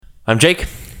I'm Jake.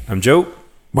 I'm Joe.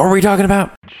 What were we talking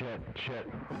about?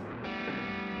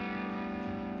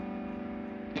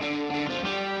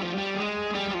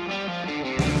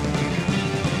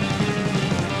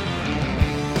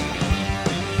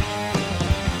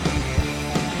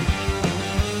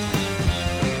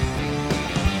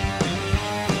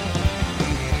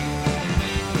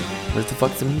 Where's the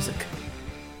fuck's the music?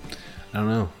 I don't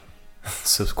know.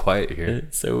 It's so quiet here.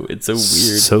 It's so weird.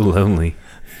 So lonely.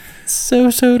 So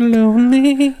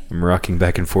lonely. I'm rocking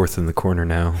back and forth in the corner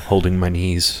now, holding my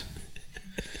knees.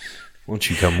 Won't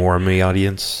you come warm me,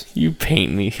 audience? You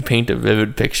paint a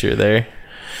vivid picture there.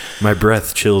 My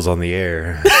breath chills on the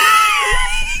air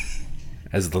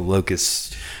as the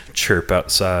locusts chirp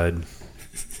outside.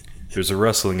 There's a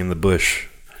rustling in the bush.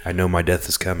 I know my death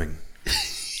is coming.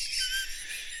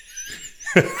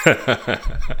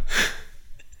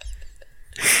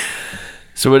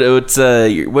 So what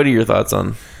are your thoughts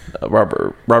on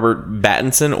Robert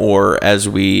Pattinson, or as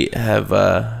we have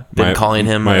been calling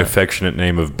him, my affectionate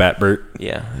name of BATbert?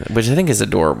 Yeah, which I think is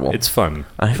adorable. It's fun.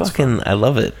 I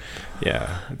love it.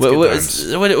 Yeah.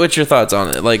 What's your thoughts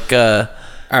on it? Like, all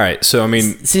right. So I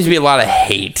mean, it seems to be a lot of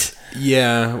hate.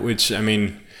 Yeah, which I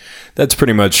mean, that's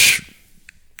pretty much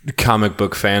comic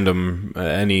book fandom.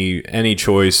 Any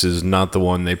choice is not the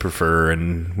one they prefer,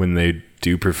 and when they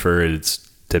do prefer it, it's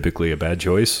typically a bad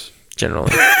choice.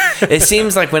 Generally, it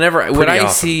seems like what I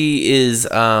see is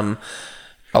a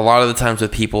lot of the times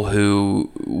with people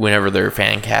who, whenever they're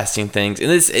fan casting things, and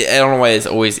this, I don't know why this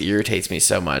always irritates me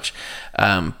so much,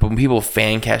 but when people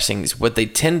fan cast things, what they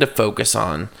tend to focus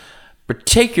on,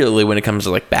 particularly when it comes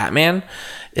to like Batman,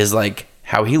 is like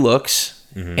how he looks.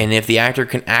 Mm-hmm. And if the actor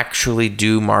can actually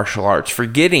do martial arts,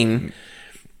 forgetting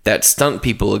that stunt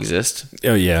people exist.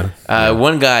 Oh, yeah.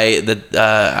 One guy that...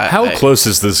 how close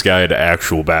is this guy to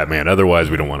actual Batman?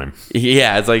 Otherwise, we don't want him.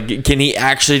 Yeah, it's like, can he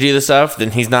actually do the stuff? Then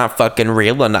he's not fucking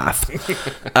real enough.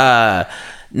 No,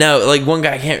 like one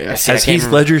guy can't... Has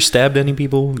Heath Ledger stabbed any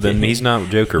people? Then he's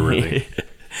not Joker, really.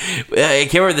 I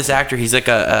can't remember this actor. He's like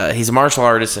he's a martial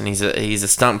artist, and he's a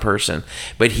stunt person.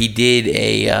 But he did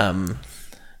a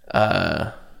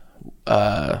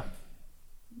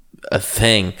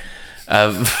thing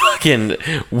of fucking,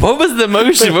 what was the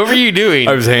motion? What were you doing?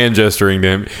 I was hand gesturing to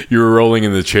him. You were rolling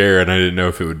in the chair, and I didn't know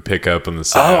if it would pick up on the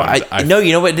sound. No,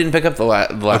 you know what? It didn't pick up the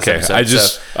last okay, episode.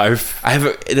 I was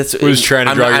trying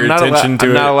to draw your attention to it.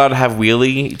 I'm not allowed to have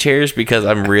wheelie chairs because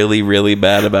I'm really, really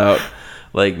bad about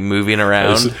like moving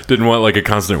around. I didn't want like a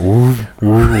constant whoom,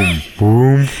 whoom,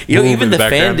 whoom. You know, even the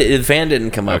fan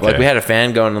didn't come up. Okay. Like we had a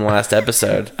fan going in the last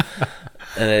episode.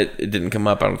 And it didn't come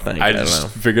up, I don't think. I don't know.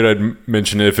 Figured I'd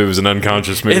mention it if it was an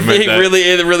unconscious movement.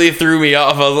 It really threw me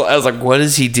off. I was like, what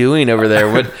is he doing over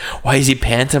there? Why is he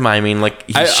pantomiming like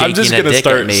he's shaking I'm just going to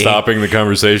start stopping the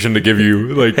conversation to give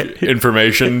you like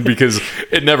information because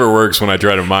it never works when I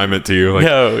try to mime it to you. Like,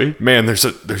 no. Man, there's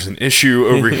an issue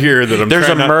over here that there's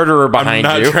a murderer behind you.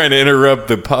 I'm not trying to interrupt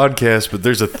the podcast, but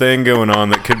there's a thing going on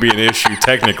that could be an issue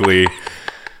technically.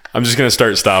 I'm just going to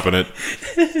start stopping it.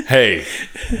 Hey,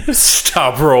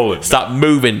 stop rolling. Stop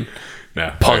moving.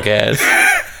 No, punk ass.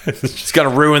 It's going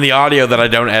to ruin the audio that I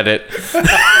don't edit.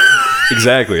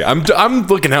 Exactly. I'm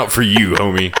looking out for you,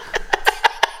 homie.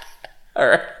 All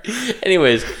right.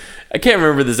 Anyways, I can't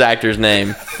remember this actor's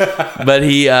name, but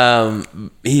he's I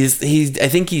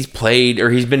think he's played or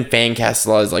he's been fan cast a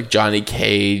lot as like Johnny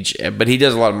Cage, but he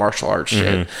does a lot of martial arts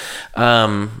shit.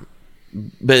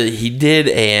 But he did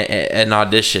an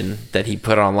audition that he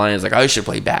put online. It's like, I should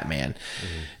play Batman.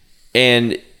 Mm-hmm.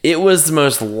 And it was the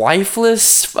most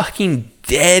lifeless, fucking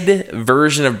dead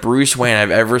version of Bruce Wayne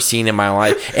I've ever seen in my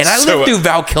life. And I lived through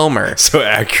Val Kilmer. So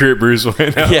accurate Bruce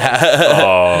Wayne. Yeah.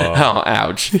 Oh,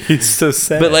 ouch. He's so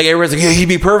sad. But like everyone's like, yeah, he'd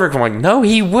be perfect. I'm like, no,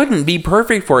 he wouldn't be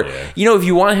perfect for it. Yeah. You know, if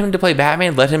you want him to play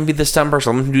Batman, let him be the stunt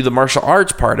person. Let him do the martial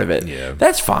arts part of it. Yeah.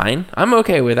 That's fine. I'm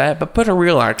okay with that. But put a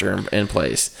real actor in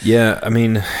place. Yeah, I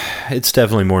mean, it's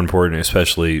definitely more important,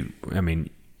 especially, I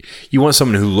mean, you want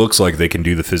someone who looks like they can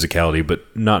do the physicality,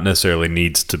 but not necessarily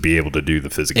needs to be able to do the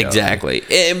physicality. Exactly.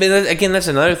 But again, that's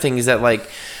another thing is that like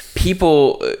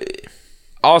people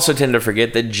also tend to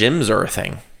forget that gyms are a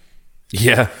thing.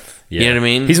 Yeah. You know what I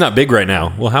mean? He's not big right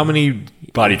now. Well, how many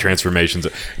body transformations?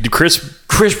 Chris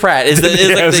Pratt is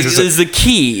the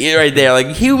key right there.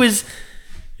 Like he was.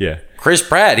 Yeah. Chris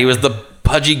Pratt. He was the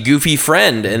pudgy, goofy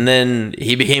friend, and then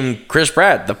he became Chris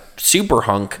Pratt, the super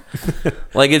hunk.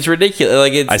 Like it's ridiculous.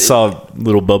 Like I saw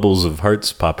little bubbles of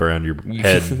hearts pop around your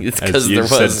head. It's because there was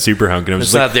said super hunk, and I was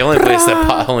it's just not like, the only place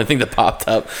only thing that popped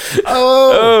up.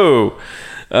 Oh.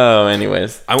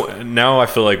 Anyways. Now I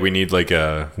feel like we need like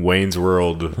a Wayne's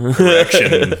World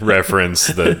correction reference.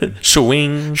 That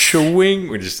shwing.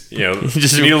 We just need a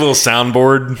little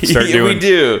soundboard. Start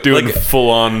doing like, full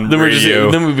on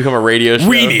radio. Then we become a radio show.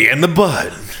 Weenie and the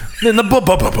Bud. And the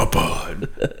bud.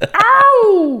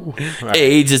 Ow! Right.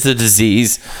 AIDS is a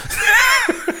disease.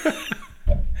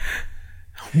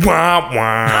 Wah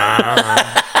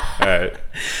wah. All right.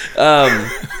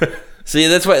 So yeah,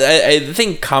 that's why I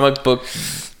think comic book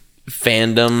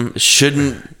fandom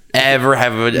shouldn't ever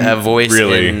have a voice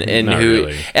in who.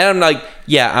 Really. And I'm like,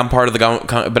 yeah, I'm part of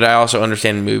the but I also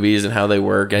understand movies and how they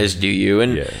work, as do you.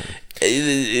 And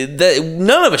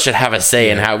none of us should have a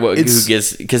say in who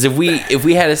gets, because if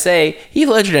we had a say, Heath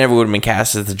Ledger never would have been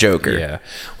cast as the Joker. Yeah.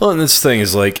 Well, and this thing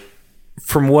is like,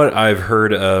 from what I've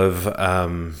heard of,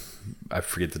 I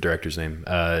forget the director's name.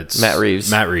 It's Matt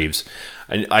Reeves.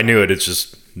 I knew it. It's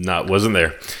just wasn't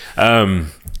there.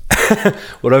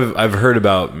 What I've heard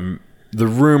about the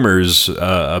rumors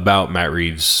about Matt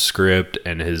Reeves' script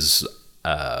and his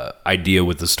idea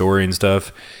with the story and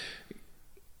stuff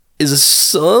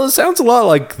sounds a lot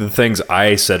like the things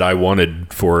I said I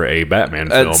wanted for a Batman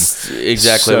film. That's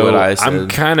exactly what I said. I'm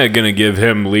kind of gonna give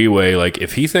him leeway. Like,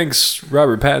 if he thinks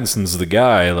Robert Pattinson's the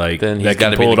guy, like, then that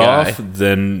can pull it off,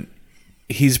 then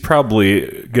he's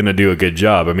probably gonna do a good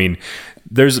job. I mean,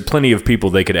 there's plenty of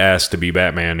people they could ask to be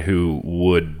Batman who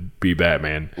would be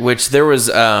Batman. Which there was,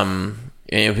 some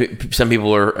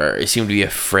people seem to be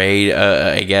afraid.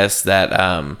 I guess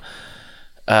that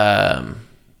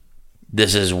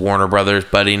this is Warner Brothers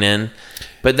butting in,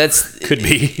 but could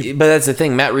be. But that's the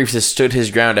thing. Matt Reeves has stood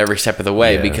his ground every step of the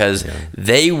way because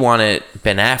they wanted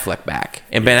Ben Affleck back,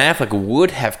 and Ben Affleck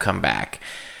would have come back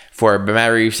for it, but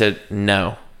Matt Reeves said,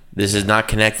 no, this is not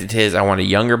connected to his. I want a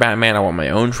younger Batman. I want my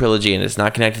own trilogy, and it's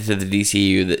not connected to the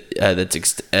DCU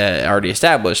that's already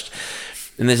established.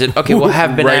 And they said, okay, we'll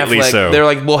have Ben Affleck. So. They're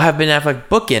like, we'll have Ben Affleck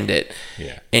bookend it.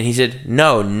 Yeah. And he said,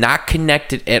 no, not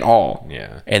connected at all.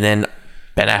 Yeah. And then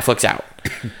Ben Affleck's out.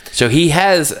 So he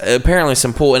has apparently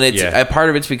some pull, and it's a part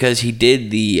of it's because he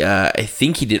did I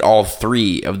think he did all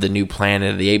 3 of the new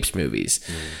Planet of the Apes movies,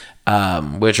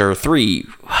 which are 3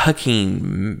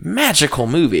 fucking magical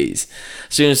movies.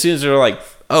 So as soon as they're like,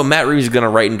 oh, Matt Reeves is going to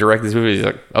write and direct this movie, he's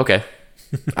like, okay,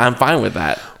 I'm fine with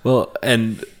that. Well,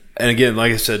 and again,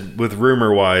 like I said, with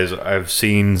rumor wise, I've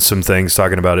seen some things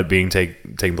talking about it being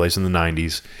taking place in the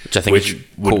 90s, which I think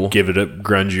would cool. give it a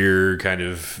grungier kind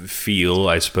of feel,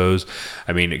 I suppose.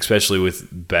 I mean, especially with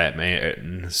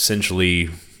Batman, essentially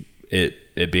it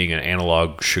being an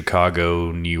analog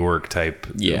Chicago, New York type,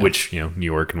 which, New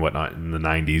York and whatnot in the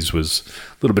 90s was a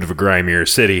little bit of a grimier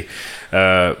city.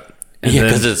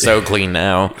 Because it's so clean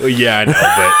now. Yeah, I know,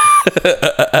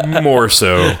 but more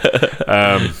so.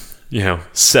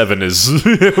 7 is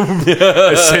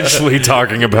essentially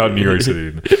talking about New York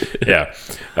City. Yeah.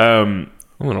 And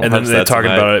then they're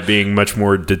talking about it being much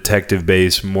more detective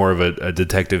based, more of a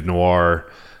detective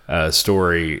noir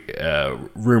story,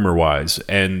 rumor wise.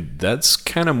 And that's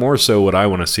kind of more so what I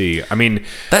want to see. I mean,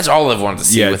 that's all I've wanted to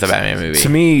see with a Batman movie. To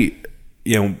me,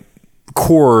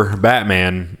 core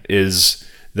Batman is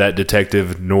that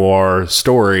detective noir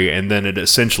story, and then it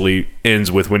essentially ends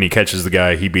with when he catches the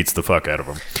guy, he beats the fuck out of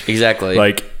him. Exactly.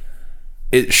 Like,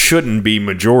 it shouldn't be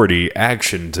majority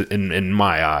action in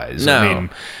my eyes. No. I mean,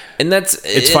 and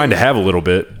it's fine to have a little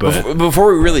bit, but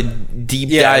before we really deep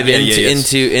dive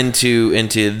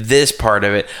into this part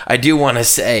of it, I do want to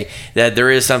say that there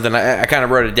is something I kind of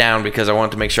wrote it down because I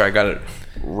wanted to make sure I got it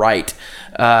right.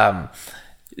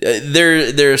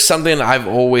 There's something I've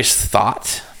always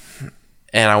thought,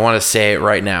 and I want to say it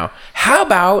right now. How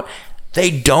about they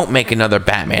don't make another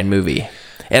Batman movie?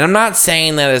 And I'm not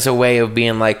saying that as a way of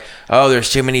being like, oh,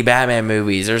 there's too many Batman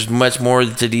movies. There's much more to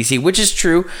DC, which is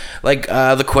true. Like,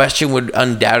 The Question would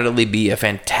undoubtedly be a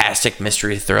fantastic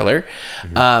mystery thriller.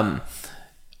 Mm-hmm.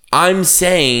 I'm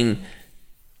saying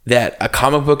that a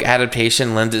comic book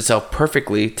adaptation lends itself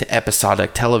perfectly to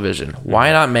episodic television. Mm-hmm.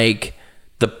 Why not make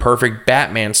the perfect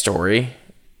Batman story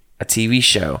a TV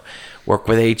show? Work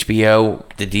with HBO,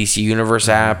 the DC Universe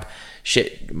app.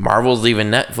 Shit, Marvel's leaving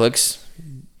Netflix.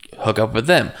 Hook up with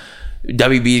them.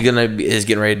 WB is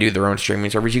getting ready to do their own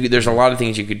streaming service. There's a lot of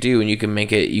things you could do, and you can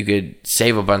make it. You could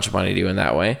save a bunch of money doing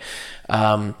that way.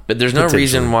 But there's no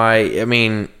reason why. I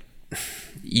mean,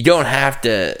 you don't have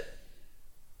to.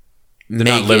 They're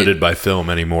not limited by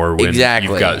film anymore. When exactly.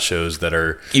 You've got shows that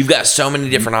are. You've got so many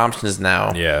different options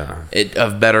now. Yeah.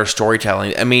 Of better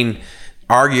storytelling. I mean,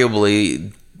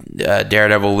 arguably,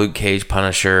 Daredevil, Luke Cage,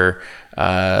 Punisher,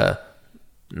 not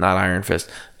Iron Fist.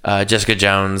 Jessica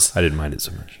Jones. I didn't mind it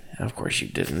so much. Of course you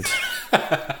didn't.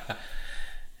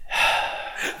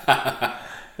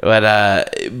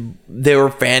 But they were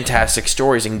fantastic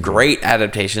stories and great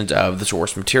adaptations of the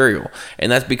source material.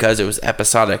 And that's because it was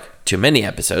episodic. Too many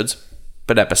episodes,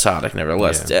 but episodic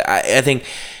nevertheless. Yeah. I think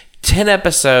 10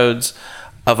 episodes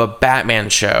of a Batman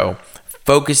show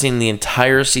focusing the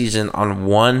entire season on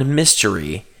one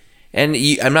mystery. And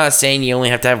I'm not saying you only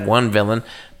have to have one villain.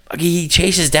 He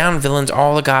chases down villains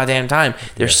all the goddamn time.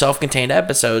 They're self-contained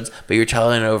episodes, but you're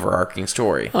telling an overarching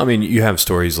story. I mean, you have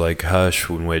stories like Hush,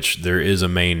 in which there is a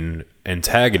main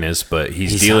antagonist, but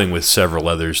he's dealing with several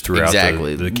others throughout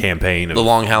the campaign. The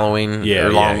Long Halloween. Yeah,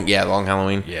 Long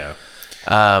Halloween. Yeah.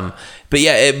 But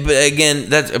again,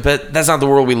 that's not the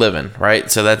world we live in, right?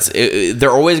 So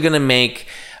they're always going to make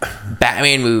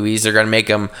Batman movies. They're going to make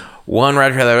them one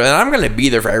right after the other, and I'm going to be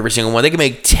there for every single one. They can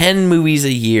make 10 movies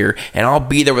a year, and I'll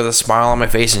be there with a smile on my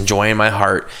face and joy in my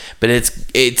heart. But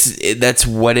that's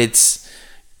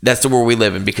the world we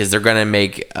live in, because they're going to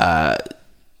make they're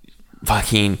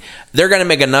going to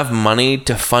make enough money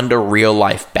to fund a real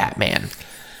life Batman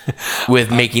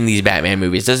with making these Batman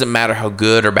movies. Doesn't matter how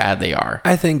good or bad they are.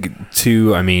 I think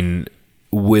too. I mean,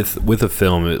 with a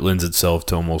film, it lends itself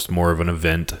to almost more of an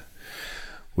event,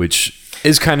 which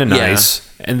is kind of nice. Yeah.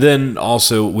 And then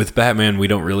also with Batman, we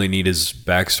don't really need his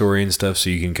backstory and stuff,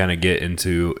 so you can kind of get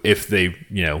into, if they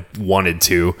wanted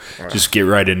to, just get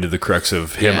right into the crux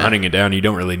of him hunting it down. You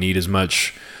don't really need as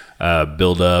much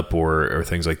build up or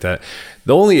things like that.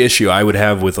 The only issue I would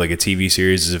have with like a TV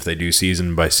series is if they do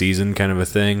season by season kind of a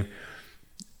thing,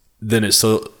 then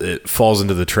it falls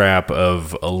into the trap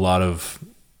of a lot of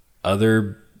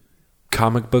other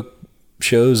comic book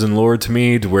shows and lore to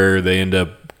me, to where they end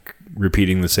up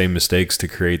repeating the same mistakes to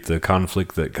create the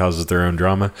conflict that causes their own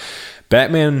drama.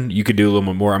 Batman, you could do a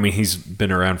little bit more. I mean, he's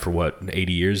been around for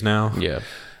 80 years now. Yeah.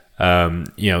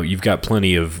 You've got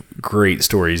plenty of great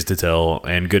stories to tell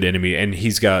and good enemy, and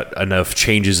he's got enough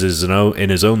changes in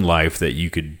his own life that you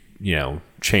could,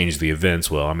 change the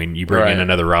events. Well, I mean, you bring in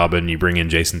another Robin, you bring in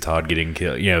Jason Todd getting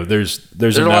killed.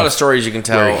 There's a lot of stories you can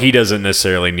tell where he doesn't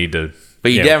necerally need to.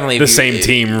 But you definitely, the same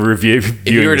team review. If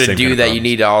you were to do that, you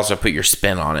need to also put your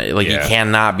spin on it. Like, you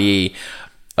cannot be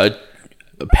a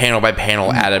panel by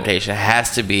panel adaptation. It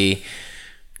has to be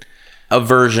a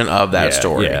version of that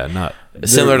story. Yeah, not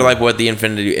similar to like what the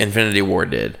Infinity War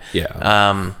did.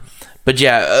 Yeah. But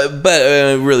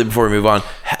really, before we move on,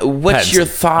 what's your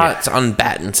thoughts on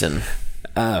Pattinson?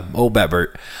 Old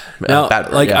BATbert. Now,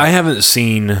 I haven't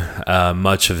seen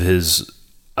much of his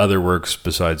other works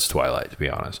besides Twilight, to be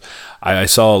honest. I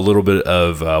saw a little bit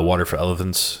of Water for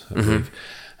Elephants, I believe.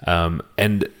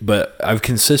 But I've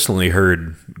consistently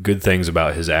heard good things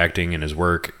about his acting and his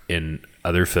work in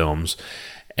other films.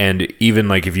 And even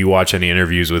like if you watch any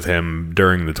interviews with him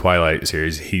during the Twilight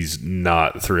series, he's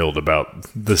not thrilled about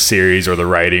the series or the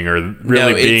writing or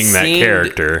really being that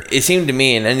character. It seemed to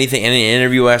me in any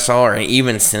interview I saw, or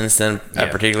even since then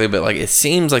particularly, but like it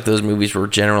seems like those movies were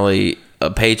generally a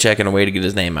paycheck and a way to get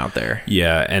his name out there.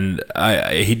 Yeah, and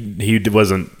he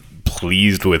wasn't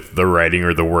pleased with the writing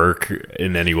or the work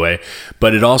in any way,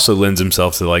 but it also lends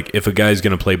himself to, like, if a guy's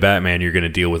going to play Batman, you're going to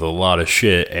deal with a lot of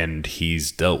shit, and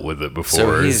he's dealt with it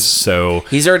before. So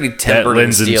he's already tempered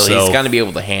and steel. He's got to be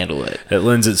able to handle it. It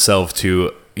lends itself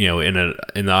to, in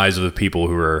the eyes of the people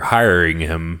who are hiring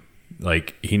him,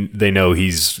 like they know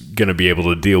he's going to be able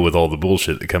to deal with all the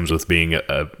bullshit that comes with being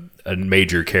a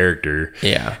major character,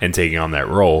 and taking on that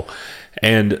role.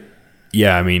 And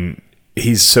I mean,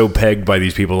 he's so pegged by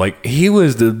these people. Like, he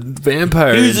was the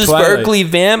vampire. He was a sparkly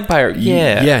vampire.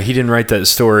 Yeah. He didn't write that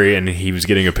story, and he was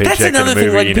getting a paycheck. That's another in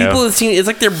the movie, thing. Like, people have seen, it's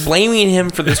like they're blaming him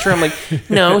for the story. I'm like,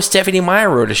 no, Stephanie Meyer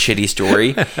wrote a shitty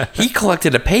story. He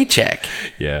collected a paycheck.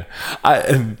 Yeah.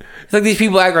 It's like these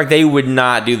people act like they would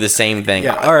not do the same thing.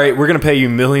 Yeah. All right, we're gonna pay you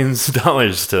millions of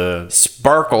dollars to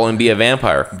sparkle and be a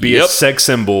vampire. Be a sex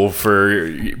symbol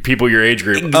for people your age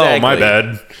group. Exactly. Oh, my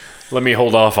bad. Let me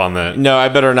hold off on that. No, I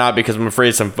better not, because I'm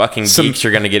afraid some fucking geeks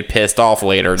are going to get pissed off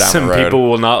later down the road. Some people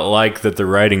will not like that the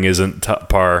writing isn't top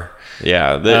par.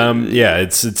 Yeah.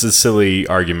 It's a silly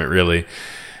argument, really.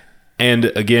 And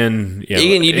again,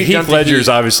 you Heath Ledger's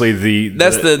obviously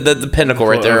the pinnacle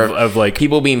right there of like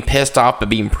people being pissed off but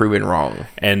being proven wrong,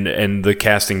 and the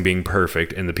casting being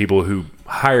perfect, and the people who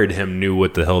hired him knew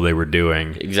what the hell they were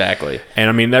doing. Exactly. And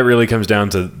I mean, that really comes down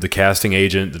to the casting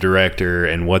agent, the director,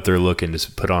 and what they're looking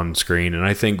to put on screen. And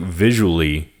I think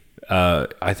visually,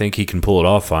 I think he can pull it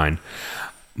off fine.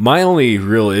 My only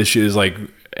real issue is like,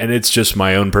 and it's just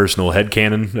my own personal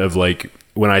headcanon of like,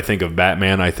 when I think of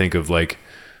Batman, I think of like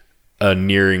a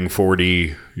nearing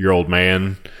 40-year-old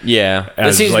man. Yeah,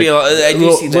 that seems like,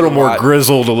 to be a little more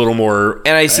grizzled, a little more.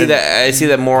 And I see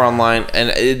that more online,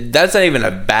 and that's not even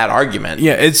a bad argument.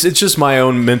 Yeah, it's just my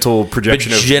own mental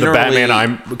projection of the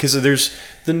Batman. Because there's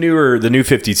the new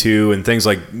 52 and things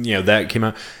like that came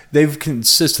out. They've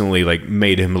consistently like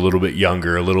made him a little bit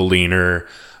younger, a little leaner,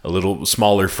 a little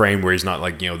smaller frame where he's not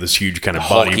like this huge kind of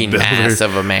hulking mass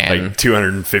of a man, like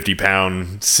 250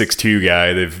 pound 6'2"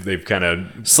 guy. They've kind of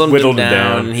slimmed him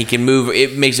down. And he can move.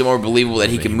 It makes it more believable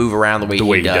that he can move around the way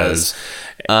he does.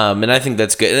 And I think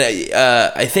that's good.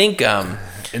 And I think.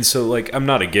 And so like I'm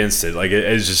not against it. Like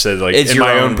as just said, like it's in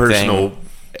my own personal.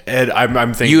 And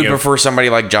I'm thinking you would prefer somebody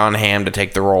like John Hamm to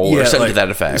take the role or something to that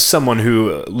effect. Someone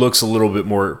who looks a little bit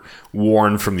more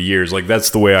worn from the years. Like that's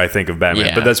the way I think of Batman.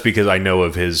 Yeah. But that's because I know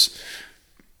of his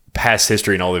past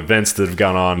history and all the events that have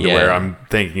gone on to where I'm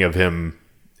thinking of him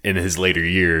in his later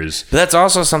years. But that's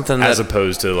also something as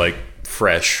opposed to like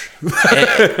fresh.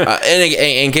 and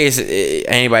in case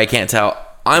anybody can't tell,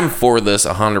 I'm for this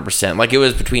 100%. Like it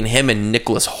was between him and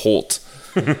Nicholas Hoult.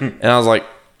 And I was like,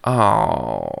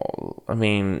 oh, I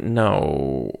mean,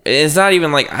 no. It's not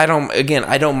even like I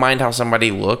don't mind how somebody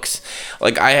looks.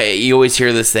 Like you always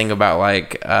hear this thing about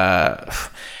like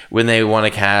when they want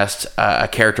to cast a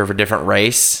character of a different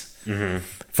race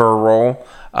for a role.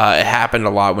 It happened a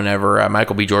lot whenever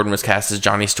Michael B. Jordan was cast as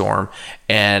Johnny Storm,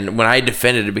 and when I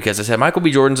defended it because I said Michael B.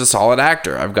 Jordan's a solid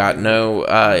actor. I've got no. Look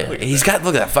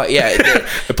at that. Yeah,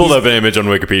 I pulled up an image on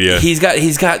Wikipedia. He's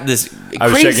got this. I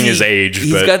was checking his age.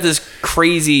 He's got this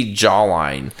crazy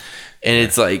jawline, and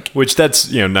it's like which that's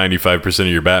 95% of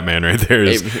your Batman right there.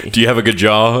 Do you have a good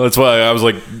jaw? That's why I was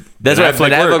like. That's why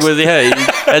Affleck was. Yeah,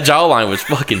 that jawline was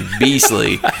fucking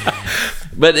beastly.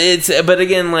 But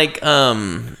again like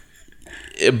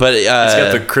But it's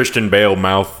got the Christian Bale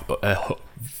mouth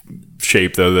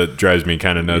shape though that drives me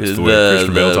kind of nuts. The way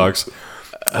Christian Bale talks.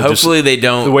 Hopefully they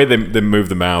don't. The way they move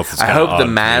the mouth. I hope the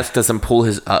mask doesn't pull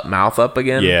his mouth up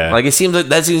again. Yeah, like it seems like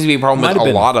that seems to be a problem with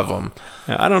a lot of them.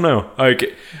 I don't know.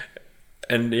 Like,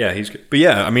 and yeah, he's. But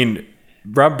yeah, I mean,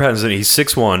 Robert Pattinson. He's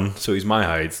 6'1", so he's my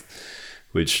height,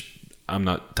 which I'm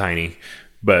not tiny,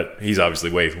 but he's obviously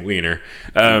way leaner.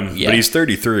 But he's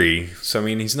 33, so I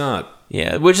mean, he's not.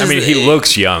 Yeah, he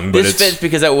looks young, but this fits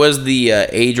because that was the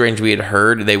age range we had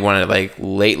heard. They wanted like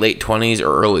late 20s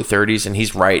or early 30s, and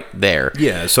he's right there.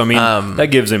 Yeah, so I mean, that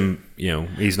gives him,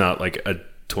 he's not like a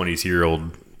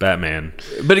 22-year-old Batman.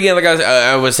 But again, like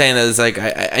I was saying, that it's like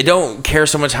I don't care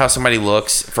so much how somebody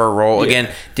looks for a role. Yeah. Again,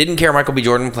 didn't care Michael B.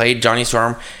 Jordan played Johnny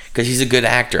Storm because he's a good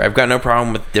actor. I've got no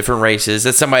problem with different races.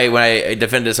 That's somebody, when I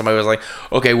defended somebody was like,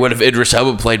 okay, what if Idris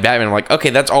Elba played Batman? I'm like, okay,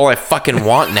 that's all I fucking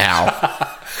want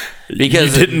now.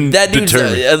 Because that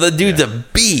dude's a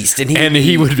beast, and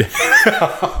he would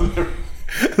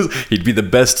he'd be the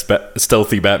best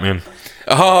stealthy Batman.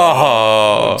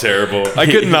 Oh, terrible! I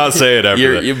could not say it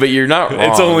after that. But you're not wrong.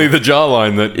 It's only the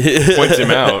jawline that points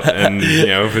him out, and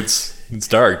if it's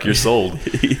dark, you're sold.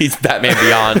 He's Batman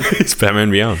Beyond. He's Batman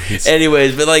Beyond.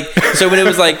 Anyways, but like, so when it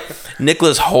was like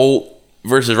Nicholas Hoult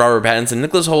versus Robert Pattinson,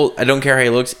 Nicholas Hoult, I don't care how he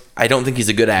looks. I don't think he's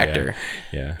a good actor.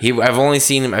 Yeah. I've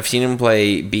seen him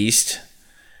play Beast.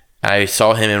 I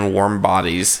saw him in Warm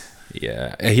Bodies.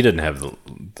 Yeah, he didn't have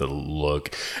the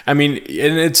look. I mean,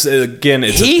 and it's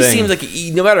he seems like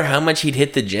no matter how much he'd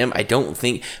hit the gym, I don't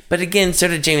think. But again, so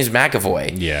did James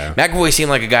McAvoy. Yeah, McAvoy seemed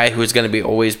like a guy who was going to be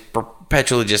always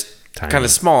perpetually just kind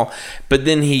of small. But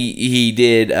then he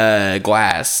did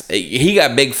Glass. He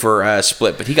got big for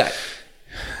Split, but he got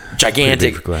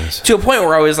gigantic to a point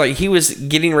where I was like, he was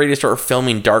getting ready to start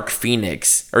filming Dark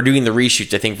Phoenix or doing the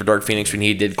reshoots, I think, for Dark Phoenix when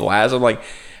he did Glass. I'm like,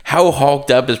 how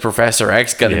hulked up is Professor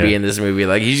X going to be in this movie?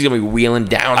 Like, he's going to be wheeling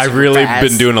down. I've really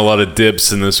been doing a lot of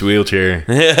dips in this wheelchair.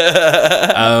 But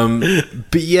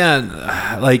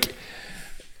yeah, like,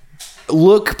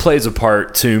 look plays a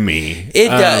part to me. It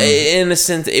does, in a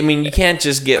sense. I mean, you can't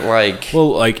just get like...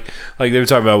 Well, like they were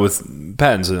talking about with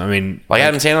Pattinson. I mean... Like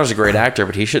Adam Sandler's a great actor,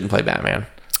 but he shouldn't play Batman.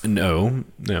 No.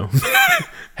 That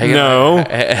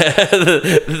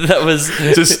was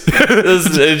just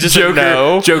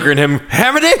Joker, Joker and him.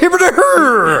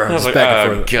 I was like,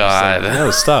 oh god! Like,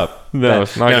 no, stop. No,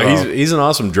 he's an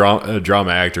awesome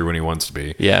drama actor when he wants to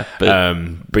be. Yeah,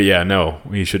 but yeah, no,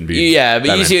 he shouldn't be. Yeah, but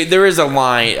Batman. You see, there is a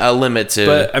limit to.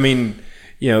 But I mean,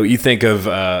 you think of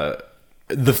the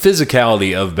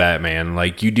physicality of Batman.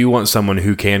 Like, you do want someone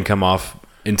who can come off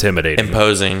intimidating,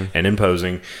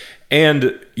 imposing.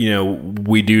 And,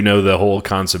 we do know the whole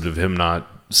concept of him not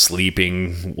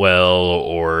sleeping well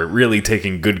or really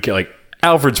taking good care. Like,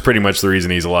 Alfred's pretty much the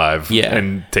reason he's alive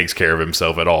and takes care of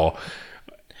himself at all.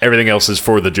 everything else is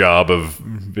for the job of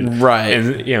right.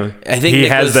 And I think he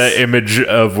has that image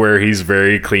of where he's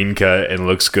very clean cut and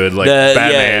looks good like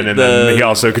Batman, and then he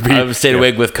also could be. I've stayed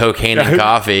awake with cocaine and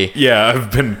coffee. Yeah,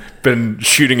 I've been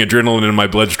shooting adrenaline in my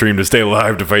bloodstream to stay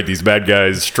alive to fight these bad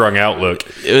guys. Strong outlook.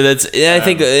 I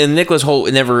think Nicholas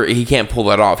Hoult he can't pull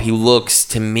that off. He looks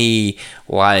to me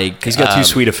like he's got too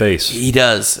sweet a face. He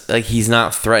does. Like he's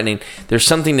not threatening. There's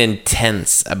something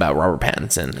intense about Robert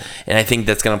Pattinson, and I think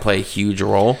that's going to play a huge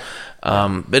role.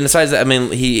 But besides that, I mean,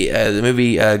 the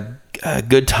movie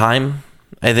Good Time,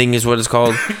 I think is what it's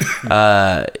called,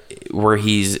 where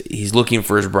he's looking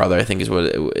for his brother, I think is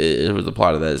what the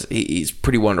plot of that is. He's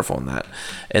pretty wonderful in that.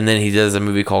 And then he does a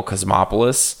movie called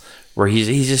Cosmopolis, where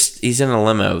he's in a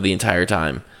limo the entire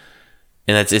time,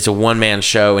 and it's a one-man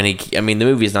show. And the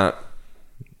movie is not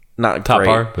top great,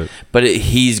 par, but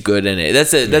he's good in it.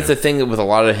 That's the thing with a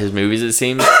lot of his movies. It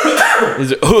seems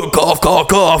is cough.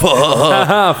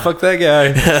 Fuck that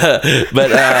guy.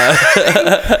 But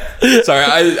sorry,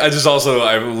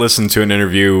 I listened to an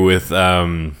interview with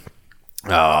come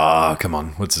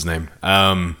on, what's his name?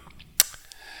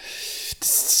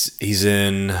 He's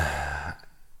in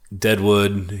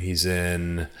Deadwood. He's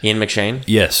in Ian McShane.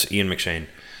 Yes, Ian McShane.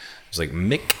 I was like,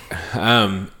 Mick.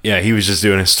 He was just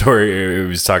doing a story. He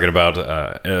was talking about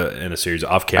in a series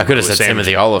off camera. I could have said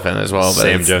Timothy Oliphant as well, but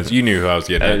Sam Jones. You knew who I was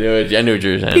getting at. I knew what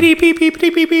you were saying. Beep, beep, beep,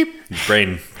 beep, beep, beep.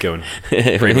 Brain going.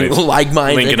 Brain waves. Like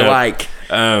mine and like.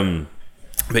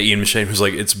 But Ian McShane was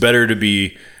like, it's better to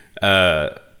be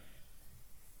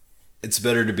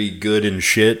good in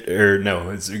shit, or no,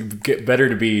 it's better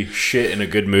to be shit in a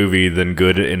good movie than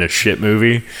good in a shit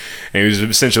movie. And he was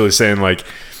essentially saying like,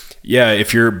 yeah,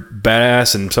 if you're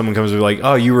badass and someone comes and be like,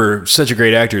 oh, you were such a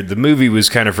great actor, the movie was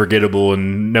kind of forgettable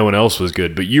and no one else was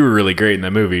good, but you were really great in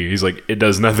that movie. He's like, it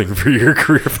does nothing for your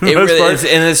career for the most part.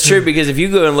 And it's true, because if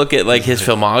you go and look at like his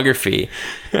filmography,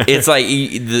 it's like,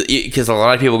 because a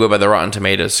lot of people go by the Rotten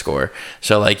Tomatoes score,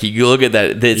 so like you look at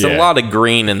that, it's a lot of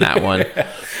green in that one.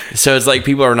 So it's like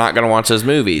people are not going to watch those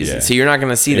movies, so you're not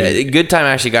going to see that. Good Time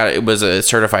actually it was a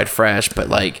certified fresh, but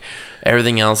like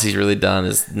everything else he's really done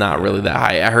is not really that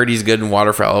high. I heard he's good in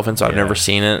Water for Elephants, so I've never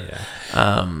seen it.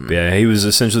 He was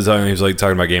essentially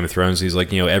talking about Game of Thrones. He's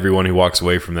like, everyone who walks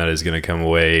away from that is going to come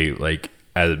away like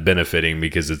as benefiting,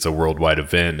 because it's a worldwide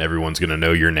event. Everyone's going to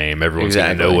know your name. Everyone's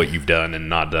going to know what you've done and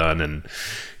not done, and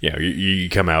you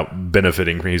come out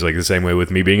benefiting. He's like, the same way with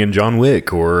me being in John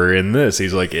Wick or in this.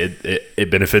 He's like,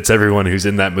 it benefits everyone who's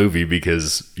in that movie,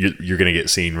 because you're going to get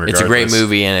seen regardless. It's a great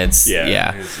movie, and it's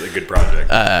a good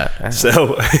project.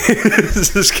 So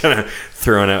this is kind of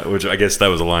throwing out, which I guess that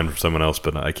was a line from someone else,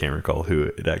 but I can't recall who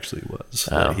it actually was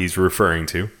that he's referring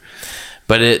to.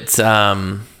 But it's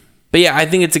but yeah, I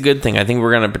think it's a good thing. I think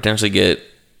we're going to potentially get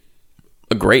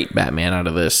a great Batman out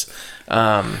of this.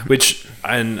 I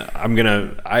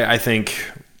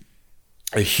think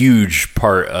a huge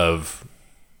part of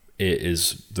it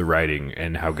is the writing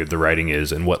and how good the writing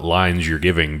is and what lines you're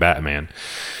giving Batman.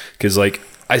 Because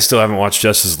I still haven't watched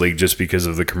Justice League just because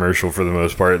of the commercial for the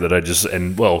most part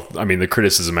the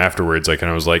criticism afterwards, I kind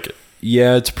of was like,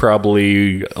 yeah, it's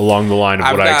probably along the line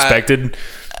of what I expected.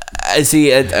 I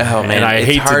see it. Oh man, and I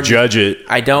hate to judge it.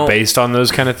 Based on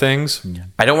those kind of things.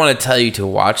 I don't want to tell you to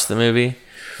watch the movie.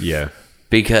 Yeah,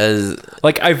 because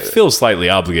I feel slightly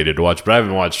obligated to watch, but I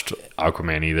haven't watched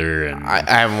Aquaman either, and I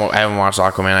haven't watched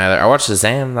Aquaman either. I watched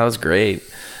Shazam. That was great.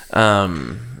 It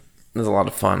was a lot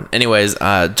of fun. Anyways,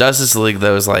 Justice League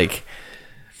though is like,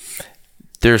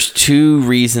 there's 2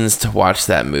 reasons to watch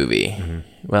that movie. Mm-hmm.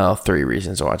 Well, 3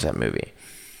 reasons to watch that movie.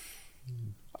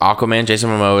 Aquaman,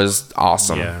 Jason Momoa is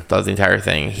awesome. Yeah. Does the entire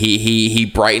thing. He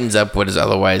brightens up what is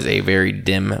otherwise a very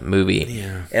dim movie.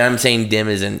 Yeah. And I'm saying dim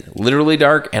is in literally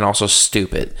dark and also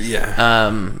stupid.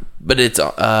 Yeah. But it's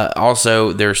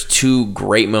also, there's 2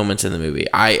 great moments in the movie.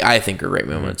 I think are great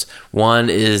moments.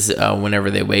 One is whenever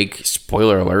they wake,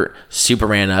 spoiler alert,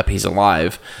 Superman up, he's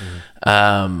alive.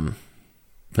 When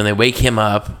they wake him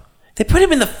up, they put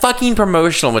him in the fucking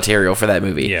promotional material for that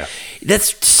movie. Yeah.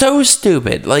 That's so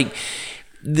stupid. Like,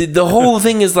 the whole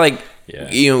thing is like,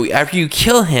 after you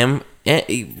kill him,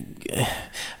 I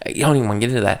don't even want to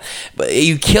get into that, but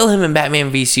you kill him in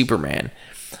Batman v Superman.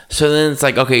 So then it's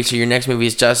like, okay, so your next movie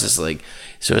is Justice League.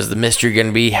 So is the mystery going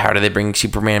to be, how do they bring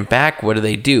Superman back? What do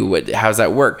they do? How's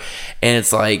that work? And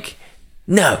it's like,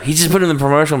 no, he just put him in the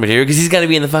promotional material because he's got to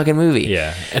be in the fucking movie.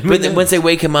 Yeah. But then once they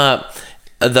wake him up,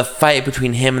 the fight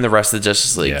between him and the rest of the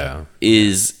Justice League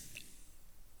is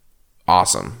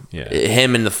awesome. Yeah.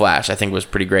 Him and the Flash, I think, was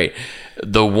pretty great.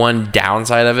 The one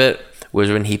downside of it was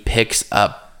when he picks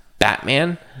up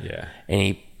Batman, and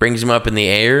he brings him up in the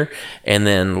air, and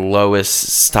then Lois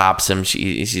stops him.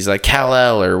 She's like,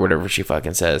 Kal-El, or whatever she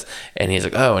fucking says. And he's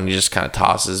like, oh, and he just kind of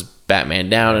tosses Batman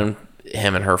down, and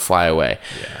him and her fly away.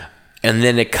 Yeah. And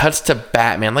then it cuts to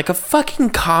Batman, like a fucking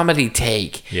comedy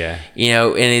take. Yeah. You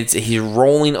know, and he's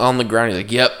rolling on the ground. He's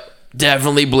like, yep,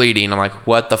 definitely bleeding. I'm like,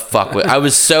 what the fuck? I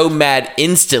was so mad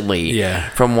instantly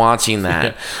from watching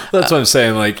that. Well, that's what I'm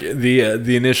saying. Like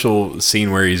the initial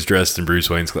scene where he's dressed in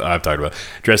Bruce Wayne's clothes, I've talked about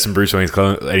dressed in Bruce Wayne's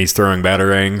clothes, and he's throwing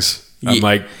batarangs. I'm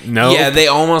like, no. Yeah, they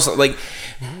almost like.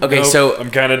 Okay, nope, so I'm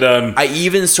kind of done. I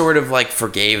even sort of like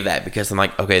forgave that because I'm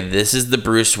like, okay, this is the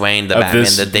Bruce Wayne, the Batman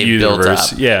that they built up.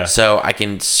 Yeah. So I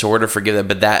can sort of forgive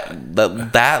that,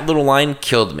 but that little line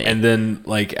killed me. And then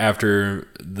like after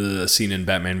the scene in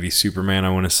Batman v Superman, I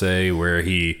want to say, where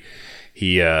he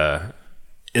is a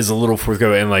little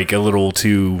forthgoing and like a little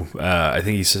too. I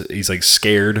think he's like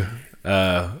scared.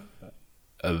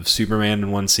 Of Superman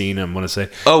in one scene, I'm gonna say.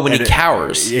 Oh, when he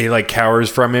cowers. He like cowers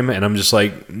from him, and I'm just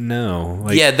like, no.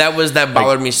 Like, yeah, that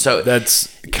bothered me so.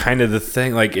 That's kind of the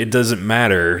thing. Like, it doesn't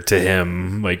matter to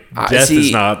him. Like, death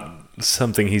is not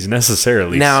something he's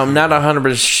necessarily. Now, I'm not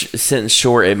 100%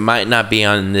 sure. It might not be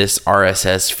on this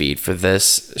RSS feed for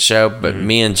this show, but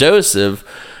me and Joseph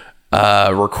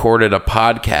recorded a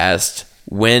podcast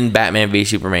when Batman v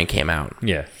Superman came out.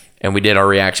 Yeah. And we did our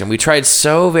reaction. We tried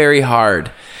so very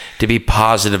hard to be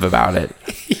positive about it.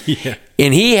 Yeah.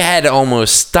 And he had to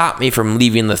almost stop me from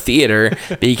leaving the theater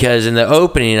because in the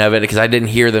opening of it, because I didn't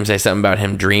hear them say something about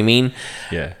him dreaming.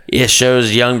 Yeah. It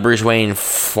shows young Bruce Wayne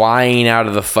flying out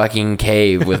of the fucking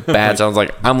cave with bats. I was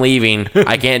like, I'm leaving.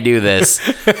 I can't do this.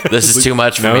 This is too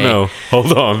much for me. No,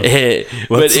 hold on.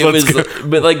 But going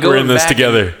we're in this back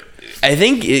together. I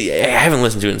think I haven't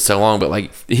listened to it in so long, but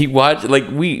like he watched, like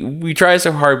we try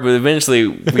so hard, but eventually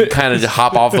we kind of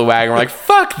hop off the wagon. We're like,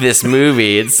 fuck this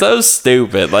movie. It's so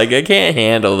stupid. Like I can't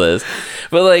handle this.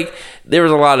 But like there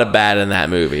was a lot of bad in that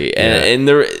movie, and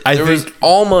there was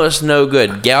almost no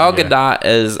good. Gal Gadot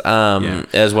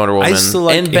as Wonder Woman,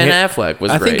 and Ben Affleck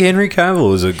was great. I think Henry Cavill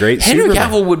was a great Henry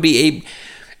Superman. Cavill would be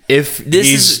if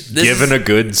he's given a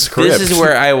good script. This is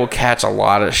where I will catch a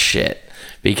lot of shit.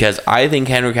 Because I think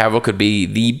Henry Cavill could be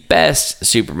the best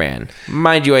Superman.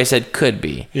 Mind you, I said could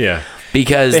be. Yeah.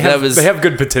 Because they have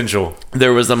good potential.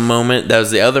 There was a moment, that was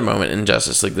the other moment in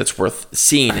Justice League that's worth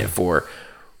seeing it for,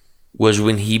 was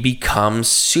when he becomes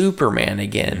Superman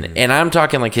again. Mm-hmm. And I'm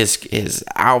talking like his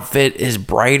outfit is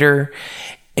brighter,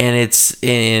 and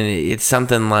it's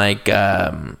something like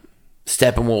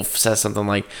Steppenwolf says something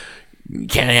like,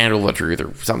 can't handle the truth,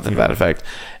 or something to that effect.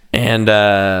 And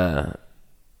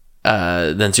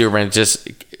then Superman just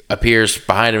appears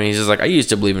behind him and he's just like, I used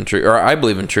to believe in truth, or I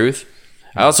believe in truth.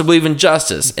 I also believe in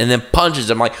justice, and then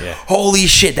punches him like, holy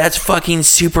shit, that's fucking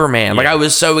Superman. Like I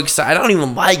was so excited. I don't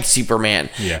even like Superman.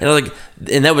 Yeah.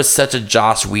 And that was such a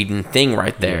Joss Whedon thing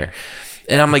right there. Yeah.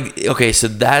 And I'm like, okay, so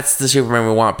that's the Superman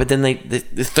we want, but then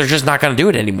they're just not going to do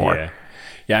it anymore. Yeah.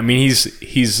 Yeah. I mean,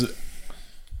 he's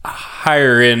a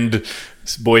higher end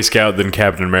Boy Scout than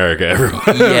Captain America. Everyone.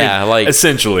 Yeah. Like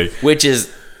essentially, which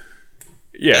is,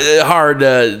 hard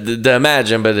to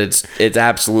imagine, but it's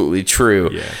absolutely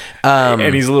true. Yeah,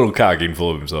 and he's a little cocky and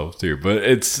full of himself too. But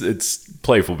it's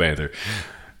playful banter.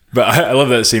 But I love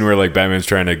that scene where like Batman's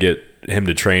trying to get him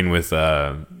to train with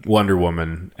Wonder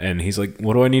Woman, and he's like,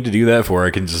 "What do I need to do that for?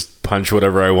 I can just punch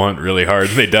whatever I want really hard,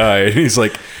 and they die." And he's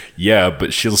like, "Yeah,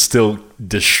 but she'll still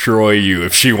destroy you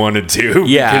if she wanted to.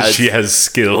 Yeah, because she has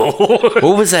skill."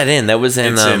 What was that in? That was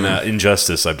in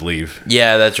Injustice, I believe.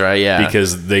 Yeah, that's right. Yeah,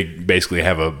 because they basically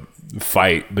have a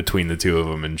fight between the two of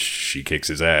them, and she kicks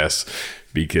his ass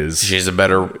because she's a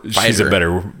better fighter. She's a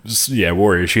better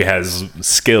warrior. She has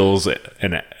skills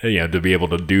and to be able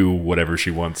to do whatever she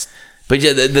wants. But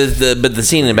yeah, the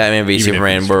scene in Batman v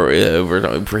Superman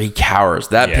where he cowers,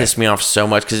 that pissed me off so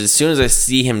much, because as soon as I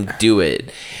see him do it,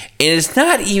 and it's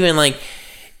not even like,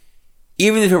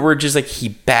 even if it were just like he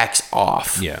backs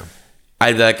off,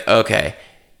 I'd be like, okay.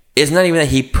 It's not even that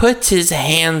he puts his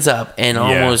hands up and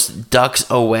almost ducks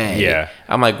away. Yeah.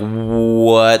 I'm like,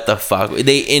 what the fuck?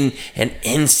 They, in an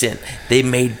instant, they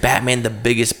made Batman the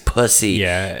biggest pussy.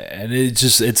 Yeah, and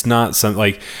it's not something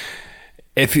like,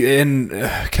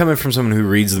 coming from someone who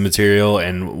reads the material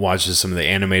and watches some of the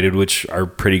animated, which are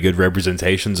pretty good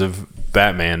representations of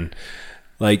Batman,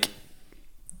 like,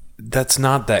 that's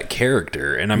not that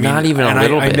character. And I mean, not even a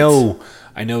little bit.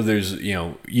 I know there's,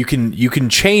 you can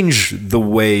change the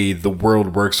way the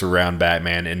world works around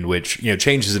Batman, in which,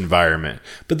 change his environment,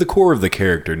 but the core of the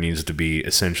character needs to be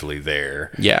essentially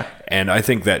there. Yeah. And I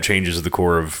think that changes the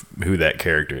core of who that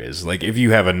character is. Like, if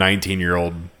you have a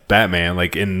 19-year-old Batman,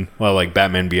 like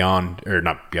Batman Beyond, or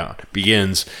not Beyond,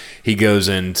 Begins, he goes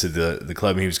into the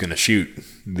club and he was going to shoot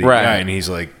the guy, and he's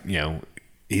like,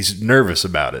 he's nervous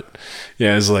about it.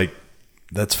 Yeah, it's like,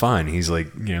 that's fine. He's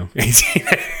like,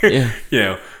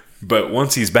 but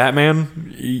once he's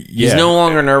Batman, he's no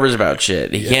longer nervous about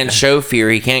shit. He can't show fear.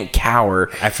 He can't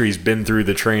cower. After he's been through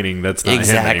the training, that's not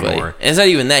him anymore. And it's not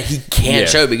even that. He can't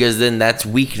show, because then that's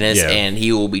weakness and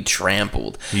he will be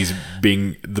trampled. He's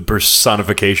being the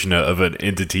personification of an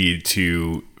entity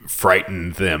to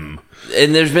frighten them.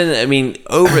 And there's been,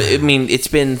 it's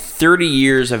been 30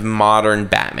 years of modern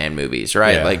Batman movies,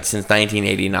 right? Yeah. Like since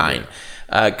 1989.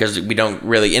 Because we don't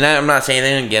really, and I'm not saying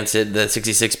anything against it, the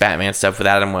 66 Batman stuff with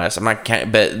Adam West, but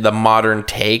the modern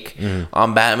take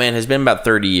on Batman has been about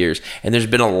 30 years, and there's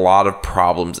been a lot of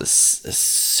problems as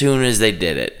soon as they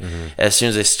did it, as soon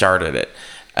as they started it.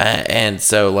 And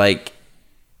so, like,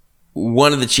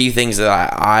 one of the chief things that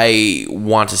I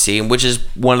want to see, which is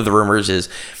one of the rumors, is,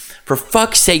 for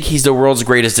fuck's sake, he's the world's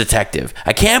greatest detective.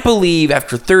 I can't believe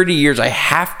after 30 years I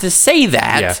have to say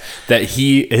that. Yeah, that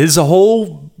his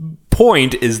whole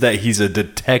point is that he's a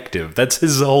detective. That's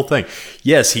his whole thing.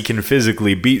 Yes, he can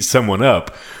physically beat someone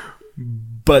up,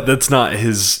 but that's not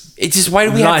his. It's just, why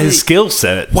do we have not his skill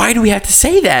set? Why do we have to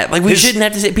say that? Like, we shouldn't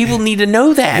have to say. People need to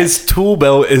know that his tool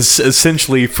belt is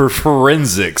essentially for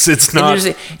forensics. It's not.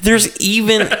 There's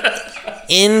even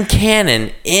in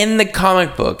canon, in the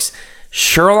comic books,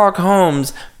 Sherlock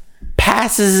Holmes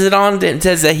passes it on to him,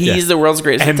 says that he's the world's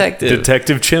greatest detective.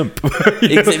 Detective Chimp.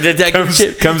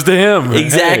 Chimp comes to him.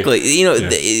 Exactly. Hey.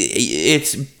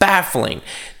 It's baffling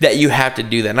that you have to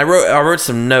do that. And I wrote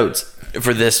some notes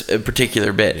for this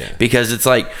particular bit because it's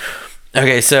like,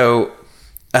 okay, so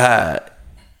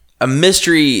a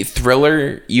mystery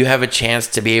thriller, you have a chance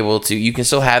to be able to, you can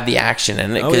still have the action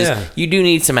in it, because you do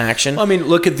need some action. Well, I mean,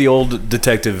 look at the old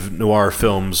detective noir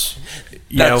films.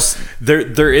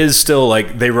 There is still,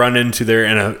 like, they run into there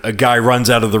and a guy runs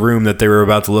out of the room that they were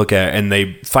about to look at, and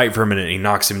they fight for a minute and he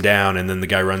knocks him down, and then the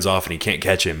guy runs off and he can't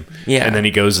catch him. Yeah. And then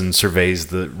he goes and surveys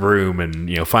the room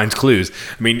and, finds clues.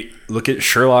 I mean, look at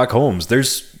Sherlock Holmes.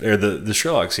 There's the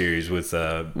Sherlock series with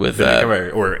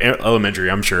or Elementary.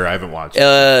 I'm sure I haven't watched.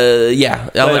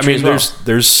 Elementary.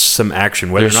 There's some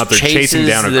action, whether or not they're chasing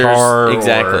down a car,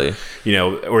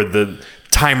 or the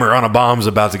timer on a bomb's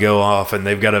about to go off and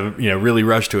they've got to really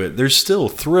rush to it. There's still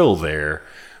thrill there,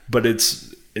 but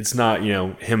it's not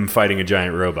him fighting a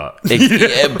giant robot.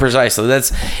 Precisely.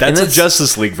 That's a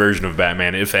Justice League version of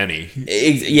Batman, if any.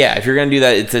 If you're gonna do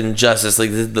that, it's in Justice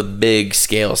League. This is the big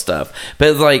scale stuff.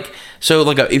 But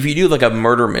if you do like a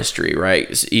murder mystery,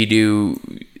 right? So you do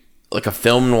like a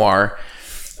film noir.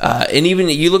 And even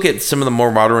you look at some of the more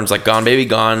modern ones, like Gone Baby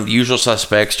Gone, The Usual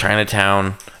Suspects,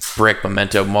 Chinatown, Brick,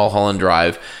 Memento, Mulholland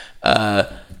Drive.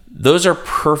 Those are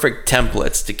perfect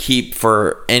templates to keep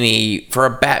for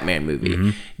a Batman movie. Mm-hmm.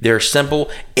 They're simple,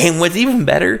 and what's even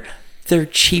better, they're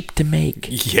cheap to make.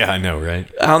 Yeah, I know, right?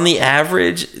 On the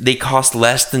average, they cost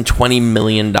less than $20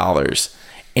 million,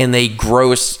 and they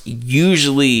gross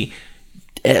usually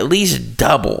at least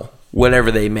double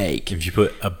whatever they make. If you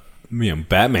put a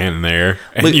Batman in there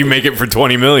and you make it for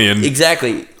 $20 million,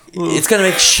 exactly. It's gonna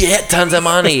make shit tons of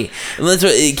money. And that's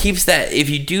what it keeps that. If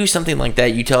you do something like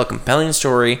that, you tell a compelling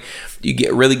story, you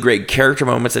get really great character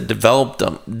moments that develop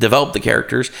the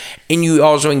characters, and you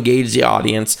also engage the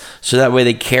audience so that way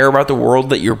they care about the world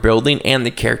that you're building and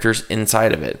the characters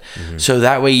inside of it. Mm-hmm. So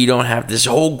that way you don't have this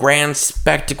whole grand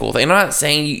spectacle thing. I'm not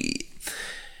saying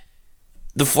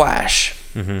The Flash,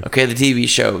 okay, the TV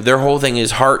show, their whole thing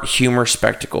is heart, humor,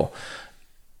 spectacle.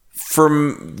 For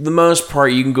the most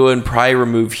part, you can go and probably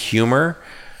remove humor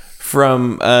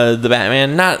from the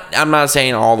Batman. I'm not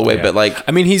saying all the way, but like,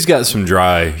 I mean, he's got some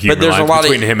dry humor, but there's a lot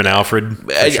between him and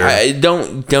Alfred. I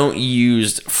don't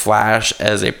use Flash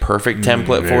as a perfect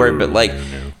template for it, but like,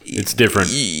 it's different.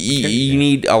 You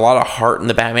need a lot of heart in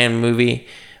the Batman movie.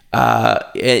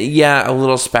 A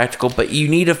little spectacle, but you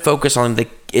need to focus on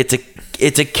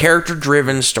it's a character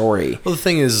driven story. Well, the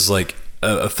thing is like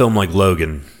a film like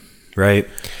Logan, right?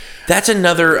 That's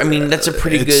that's a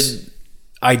pretty good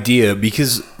idea,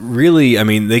 because really, I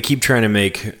mean, they keep trying to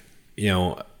make,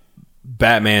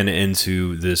 Batman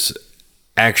into this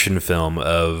action film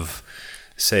of,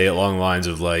 say, along the lines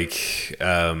of like,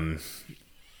 I'm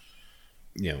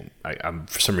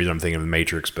for some reason I'm thinking of The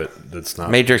Matrix, but that's not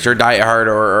Matrix or Die Hard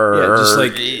or just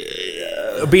like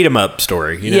a beat 'em up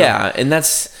story. Yeah,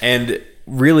 and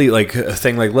really, like a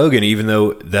thing like Logan, even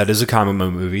though that is a comic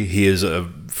book movie, he is a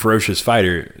ferocious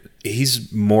fighter.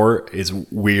 he's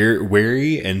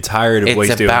weary and tired of what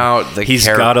he's doing. He's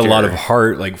got a lot of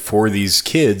heart like for these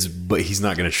kids, but he's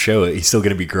not going to show it. He's still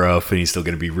going to be gruff and he's still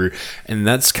going to be rude. And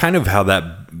that's kind of how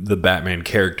the Batman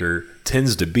character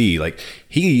tends to be. Like,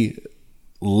 he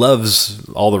loves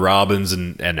all the Robins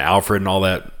and Alfred and all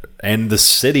that, and the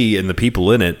city and the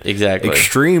people in it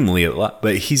extremely a lot.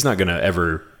 But he's not going to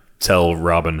ever tell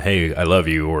Robin, hey, I love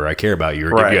you, or I care about you,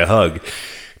 or give you a hug,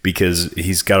 because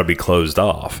he's got to be closed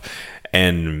off,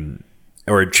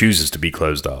 or it chooses to be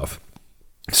closed off.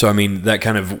 So, I mean, that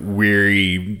kind of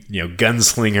weary,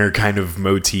 gunslinger kind of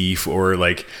motif, or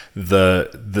like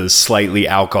the slightly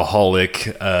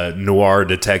alcoholic noir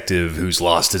detective who's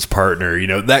lost his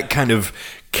partner, that kind of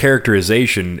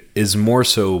characterization is more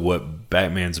so what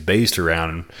Batman's based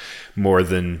around, more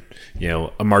than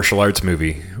a martial arts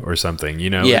movie or something.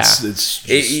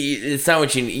 It's not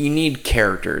what you need.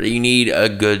 Character. You need a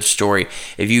good story.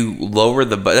 If you lower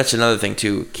that's another thing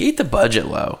too. Keep the budget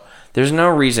low. There's no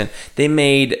reason. They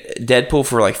made Deadpool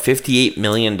for like $58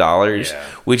 million,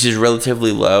 which is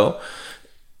relatively low.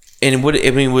 And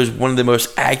it was one of the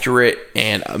most accurate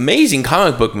and amazing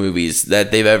comic book movies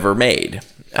that they've ever made.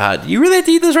 Do you really have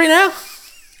to eat this right now?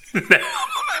 No.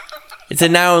 It's a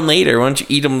now and later. Why don't you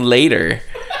eat them later?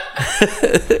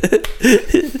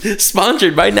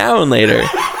 Sponsored by Now and Later.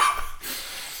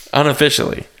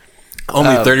 Unofficially.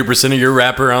 Only 30% of your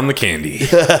wrapper on the candy.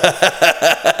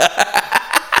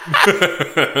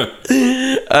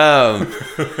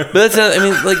 But that's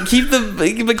not, keep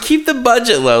the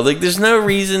budget low. Like, there's no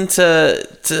reason to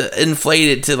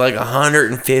inflate it to like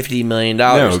 $150 million.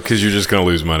 No, because you're just gonna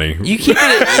lose money. You keep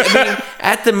it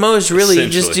at the most, really, you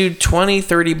just do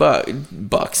 20-30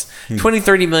 bucks,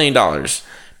 $20-30 million.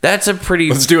 That's a pretty.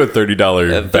 Let's do a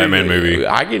 $30 Batman movie.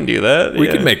 I can do that. We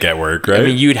can make that work, right?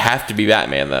 You'd have to be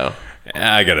Batman though.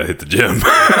 I gotta hit the gym.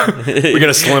 We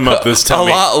gotta slim up this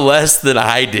tummy. A lot less than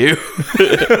I do.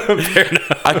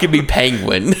 I could be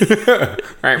Penguin. But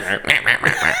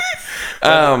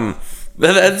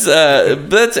that's.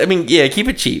 Keep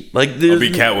it cheap. Like, I'll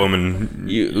be Catwoman.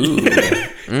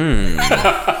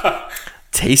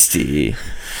 Tasty,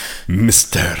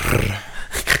 Mister.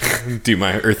 Do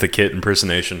my Eartha Kitt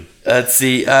impersonation. Let's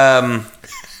see.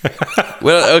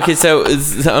 Well, okay, so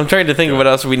I'm trying to think of what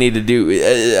else we need to do.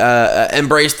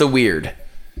 Embrace the weird.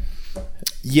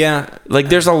 Yeah. Like,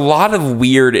 there's a lot of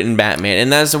weird in Batman,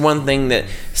 and that's the one thing that...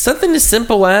 Something as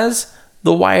simple as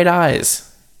the white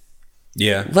eyes.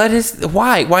 Yeah.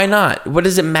 Why? Why not? What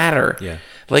does it matter? Yeah.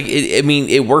 Like,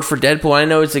 it worked for Deadpool. I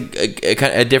know it's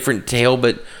a different tale,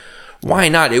 but why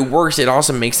not? It works. It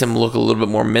also makes him look a little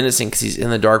bit more menacing because he's in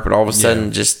the dark, but all of a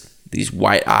sudden, just these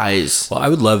white eyes. Well, I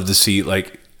would love to see,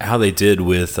 like, how they did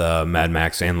with Mad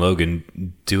Max and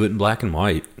Logan. Do it in black and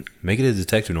white. Make it a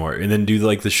detective noir. And then do,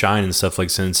 like, the shine and stuff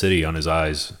like Sin City on his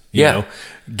eyes. You know?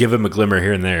 Give him a glimmer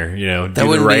here and there.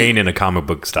 Do the rain in a comic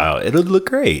book style. It would look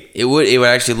great. It would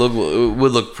actually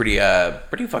look pretty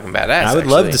fucking badass. I would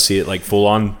love to see it, like,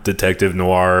 full-on detective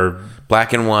noir...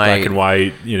 Black and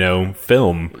white,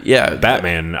 film. Yeah.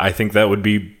 Batman. I think that would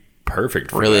be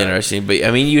perfect for really that. Interesting. But,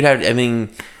 you'd have...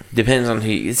 depends on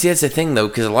who... See, that's the thing, though,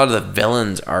 because a lot of the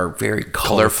villains are very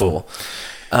colorful.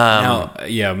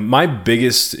 My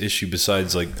biggest issue,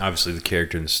 besides, like, obviously the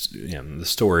character and the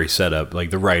story setup,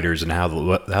 like the writers and how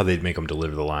they'd make them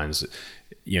deliver the lines,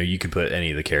 you could put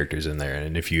any of the characters in there,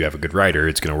 and if you have a good writer,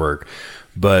 it's going to work.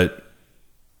 But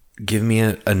give me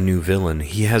a new villain.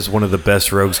 He has one of the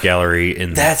best rogues gallery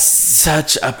in... That's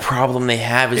such a problem they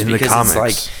have, is in because the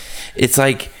comics. It's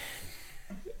like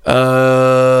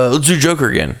let's do Joker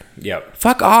again. Yep.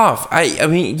 Fuck off.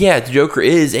 The Joker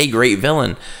is a great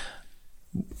villain.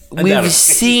 We've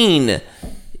seen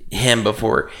him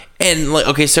before. And, like,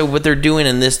 okay, so what they're doing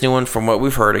in this new one, from what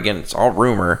we've heard, again, it's all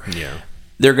rumor. Yeah.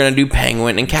 They're going to do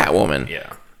Penguin and Catwoman.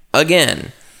 Yeah.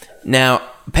 Again. Now,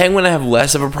 Penguin I have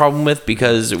less of a problem with,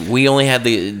 because we only had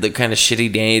the kind of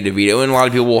shitty Danny DeVito, and a lot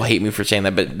of people will hate me for saying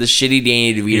that, but the shitty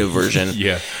Danny DeVito version.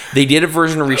 Yeah. They did a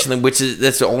version recently,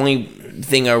 that's the only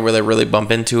thing where they really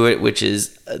bump into it, which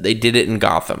is they did it in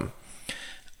Gotham.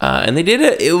 And they did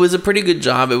it. It was a pretty good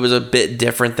job. It was a bit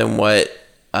different than what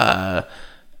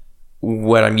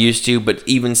I'm used to, but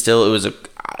even still, it was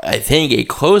I think a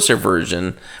closer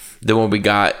version than what we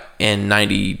got in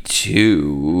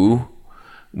 '92.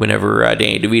 Whenever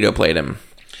Danny DeVito played him.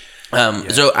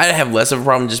 So I have less of a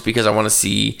problem, just because I want to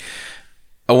see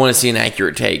an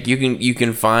accurate take. You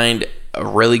can find a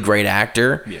really great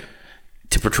actor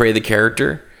to portray the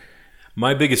character.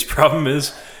 My biggest problem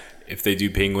is, if they do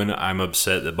Penguin, I'm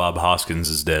upset that Bob Hoskins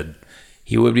is dead.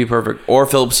 He would be perfect. Or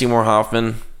Philip Seymour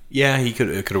Hoffman. Yeah, it could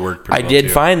have worked pretty well. I did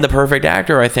find the perfect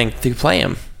actor, I think, to play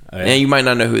him. And you might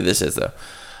not know who this is though,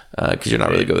 because you're not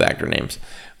really good with actor names.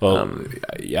 Well,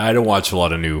 I don't watch a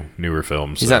lot of newer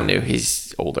films. He's not new.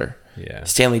 He's older. Yeah.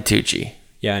 Stanley Tucci.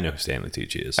 Yeah, I know who Stanley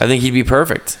Tucci is. I think he'd be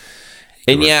perfect.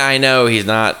 And yeah, I know he's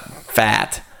not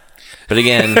fat. But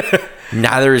again,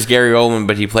 neither is Gary Oldman,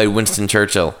 but he played Winston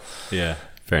Churchill. Yeah,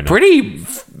 fair enough.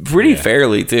 Pretty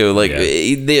fairly, too. Like,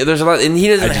 there's a lot, and he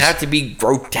doesn't have to be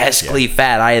grotesquely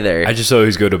fat either. I just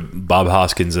always go to Bob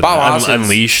Hoskins and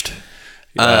Unleashed.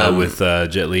 With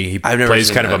Jet Li. He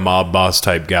plays kind of a mob boss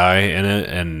type guy in it,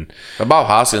 and Bob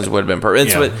Hoskins would have been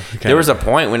perfect. There was a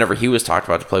point whenever he was talked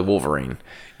about to play Wolverine.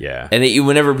 Yeah, and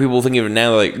whenever people think of it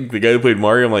now, like the guy who played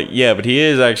Mario, I'm like, yeah, but he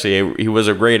was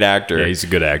a great actor. Yeah, he's a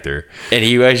good actor, and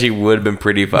he actually would have been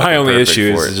pretty fucking. My only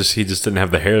issue is he just didn't have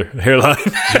the hairline.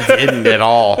 He didn't at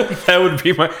all. That would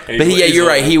be my. But yeah, you're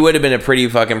right. He would have been a pretty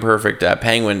fucking perfect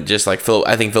Penguin, just like Philip.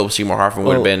 I think Philip Seymour Hoffman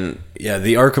would have been. Yeah,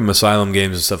 the Arkham Asylum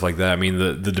games and stuff like that. I mean,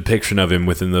 the depiction of him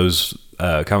within those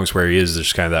comics where he is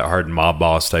just kind of that hardened mob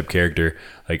boss type character.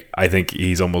 Like, I think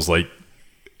he's almost like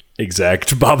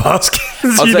exact Bob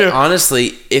Hoskins. I'll say,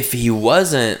 honestly, if he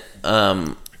wasn't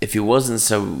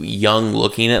so young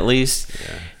looking, at least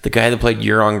the guy that played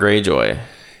Euron Greyjoy.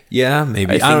 Yeah,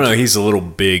 maybe. I don't know. He's a little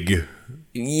big.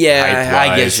 Yeah,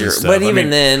 I guess you're. But even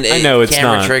then, I know it's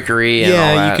camera not trickery. And all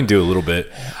that. You can do a little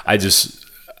bit.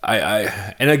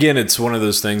 And again, it's one of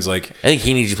those things like I think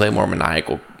he needs to play more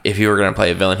maniacal. If you were going to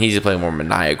play a villain, he needs to play a more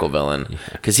maniacal villain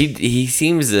because he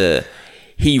seems to.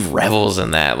 He revels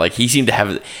in that. Like he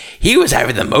was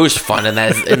having the most fun in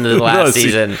the last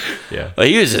season. Yeah, like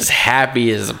he was just happy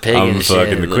as a pig. I'm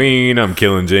fucking the queen. I'm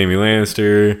killing Jaime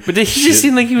Lannister. But he just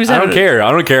seemed like he was. I don't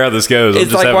care how this goes.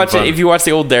 It's like watching if you watch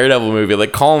the old Daredevil movie.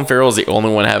 Like Colin Farrell's the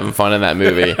only one having fun in that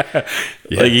movie.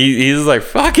 Like he's like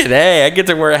fucking hey, I get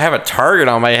to have a target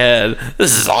on my head.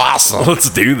 This is awesome. Let's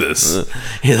do this.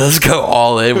 Yeah, let's go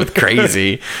all in with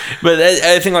crazy. But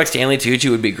I think like Stanley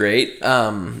Tucci would be great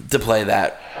to play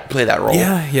that role.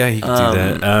 Yeah, he could do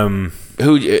that.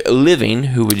 Who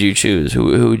would you choose?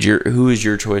 Who is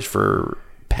your choice for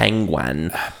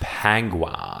Penguin?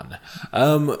 Penguin.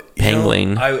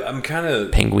 Penguin. I'm kind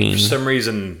of Penguin. For some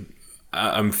reason,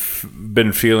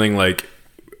 been feeling like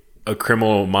a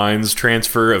Criminal Minds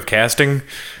transfer of casting.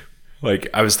 Like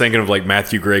I was thinking of like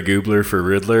Matthew Gray Gubler for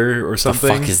Riddler or something.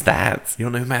 The fuck is that? You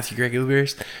don't know who Matthew Gray Gubler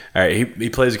is? All right, he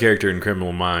plays a character in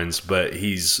Criminal Minds, but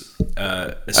he's.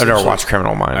 I've never watched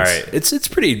Criminal Minds. All right, it's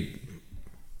pretty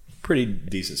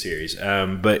decent series.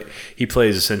 But he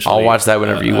plays essentially. I'll watch that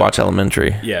whenever you watch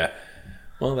Elementary. Yeah.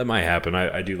 Well, that might happen.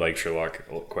 I do like Sherlock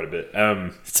quite a bit.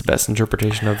 It's the best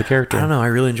interpretation of the character. I don't know. I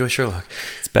really enjoy Sherlock.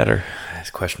 It's better. It's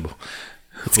questionable.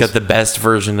 It's got the best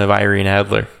version of Irene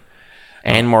Adler.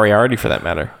 And Moriarty, for that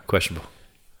matter. Questionable.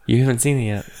 You haven't seen it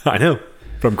yet. I know,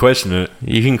 but I'm questioning it.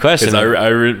 You can question it. I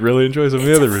really enjoy some of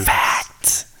the other versions.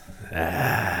 Fact.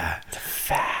 It's a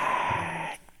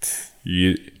fact.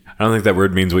 I don't think that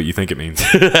word means what you think it means.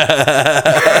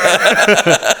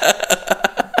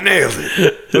 Nailed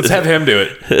it. Let's have him do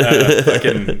it.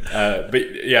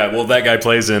 But yeah, well, that guy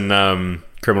plays in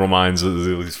Criminal Minds, at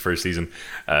least first season.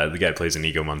 The guy plays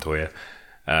Inigo Montoya.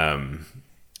 I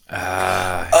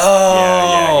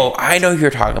know who you're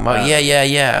talking about.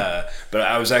 Yeah. But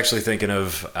I was actually thinking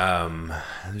of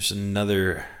there's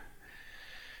another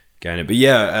guy in it. But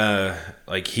yeah,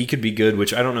 like he could be good,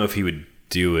 which I don't know if he would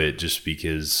do it just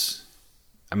because.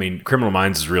 I mean, Criminal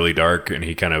Minds is really dark, and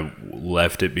he kind of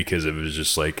left it because it was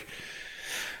just like,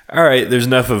 all right, there's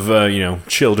enough of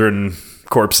children,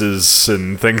 corpses,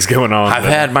 and things going on. I've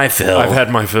had my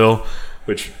fill.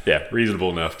 Which, yeah, reasonable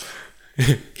enough.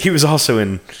 He was also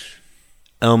in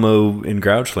Elmo in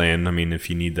Grouchland. I mean, if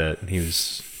you need that, he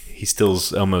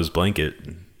steals Elmo's blanket.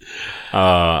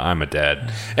 I'm a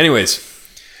dad. Anyways,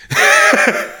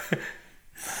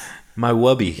 my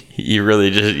wubby. You really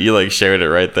you shared it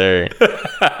right there.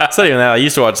 It's not even that. I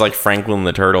used to watch like Franklin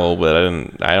the Turtle, but I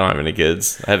don't have any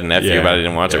kids. I had a nephew, but I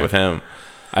didn't watch it with him.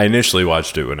 I initially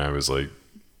watched it when I was like,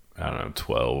 I don't know,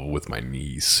 12 with my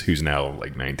niece, who's now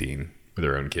like 19. With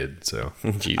her own kid, so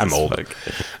Jesus I'm old.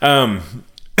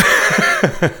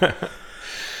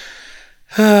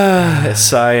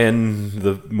 Sigh, and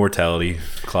the mortality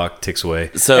clock ticks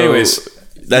away. So, anyways,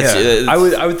 I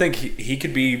would think he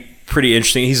could be pretty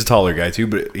interesting. He's a taller guy too,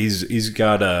 but he's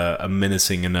got a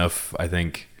menacing enough, I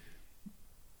think,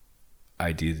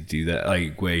 idea to do that.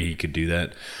 Like way he could do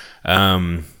that.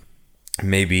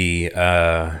 Maybe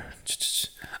I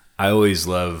always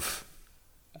love.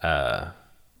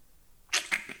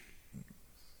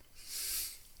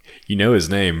 You know his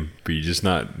name, but you're just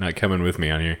not coming with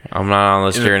me on here. I'm not on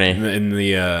this journey.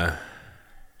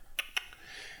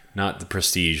 Not The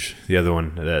Prestige. The other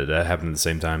one that happened at the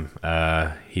same time.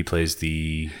 He plays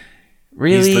the...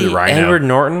 Really? He's the Rhino. Edward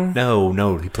Norton?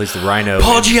 No. He plays the Rhino.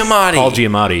 Paul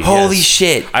Giamatti. Holy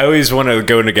shit. I always want to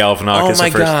go into Galifianakis. Oh my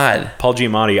God. Paul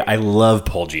Giamatti. I love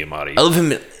Paul Giamatti. I love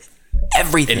him in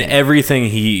everything. In everything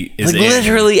he is in.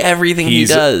 Literally everything he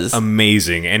does. He's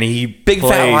amazing. And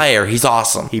Fat Liar. He's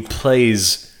awesome. He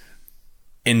plays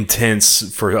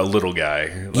intense for a little guy.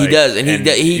 He does. And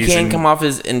he can come off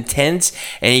as intense,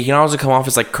 and he can also come off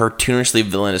as like cartoonishly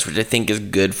villainous, which I think is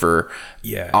good for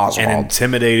Oswald. And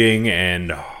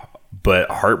intimidating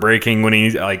but heartbreaking when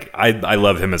he's like, I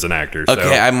love him as an actor. Okay,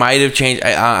 so. I might have changed.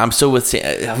 I'm still with.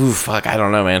 I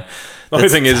don't know, man. The only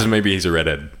thing is maybe he's a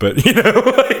redhead, but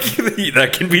that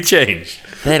can be changed.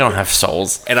 They don't have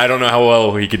souls. And I don't know how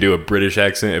well he could do a British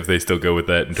accent if they still go with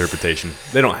that interpretation.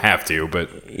 They don't have to,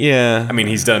 but yeah. I mean,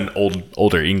 he's done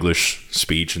older English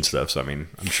speech and stuff, so I mean,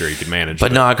 I'm sure he could manage.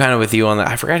 But no, I'm kind of with you on that.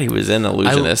 I forgot he was in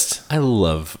Illusionist. I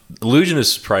love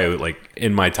Illusionist. Is probably like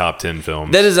in my top 10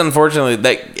 films. That is unfortunate.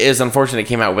 It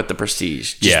came out with The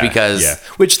Prestige, because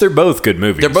which they're both good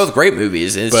movies. They're both great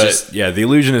movies. The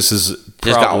Illusionist is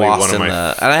just got probably lost one of my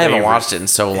and I haven't watched it in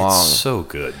so long. It's so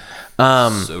good.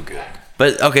 So good.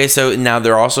 But okay, so now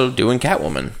they're also doing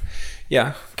Catwoman.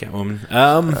 Yeah, Catwoman.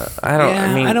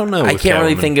 I don't know. I can't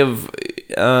really think of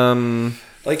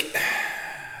like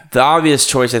the obvious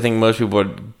choice. I think most people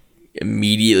would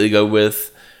immediately go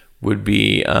with would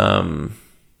be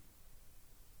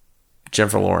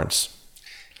Jennifer Lawrence.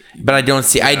 But I don't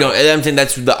see. I'm saying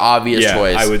that's the obvious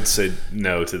choice. I would say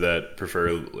no to that.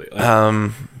 Preferably.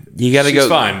 You got to go. She's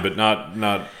fine, but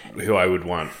not who I would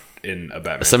want in a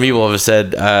Batman. Some people have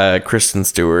said Kristen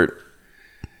Stewart.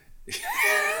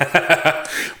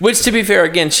 Which, to be fair,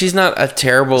 again, she's not a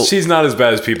terrible. She's not as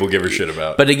bad as people give her shit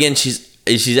about. But again,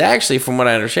 she's actually, from what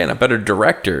I understand, a better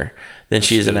director than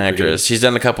she is an actress. She's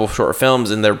done a couple of short films,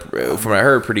 and they're, from what I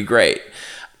heard, pretty great.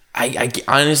 I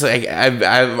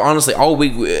honestly all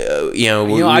week,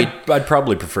 I'd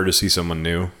probably prefer to see someone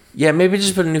new. Yeah, maybe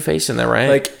just put a new face in there, right?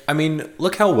 Like, I mean,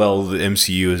 look how well the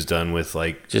MCU has done with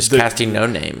like just casting no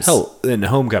names. Hell, in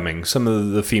Homecoming, some of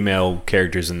the female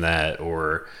characters in that,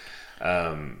 or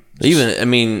some of like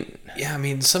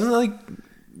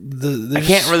I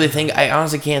can't really think. I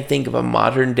honestly can't think of a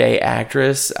modern day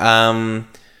actress. I'm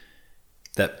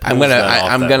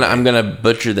gonna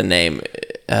butcher the name.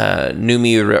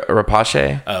 Noomi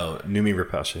Rapace. Oh, Noomi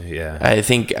Rapace. Yeah. I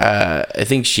think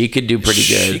she could do pretty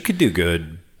good. She could do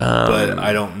good, but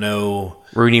I don't know.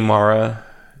 Rooney Mara.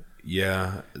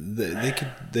 Yeah,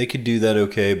 they could do that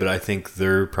okay, but I think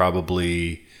they're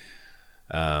probably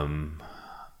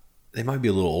they might be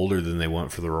a little older than they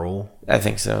want for the role. I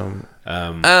think so.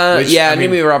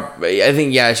 Noomi Rapace. I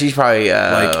think she's probably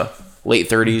late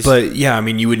 30s. But yeah, I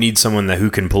mean, you would need someone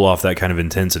who can pull off that kind of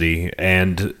intensity,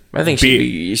 and I think she'd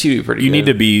be pretty. You good. need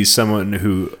to be someone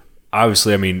who,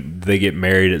 obviously, I mean, they get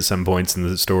married at some points in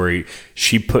the story.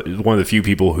 She one of the few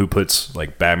people who puts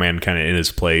like Batman kind of in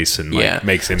his place and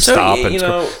makes him stop.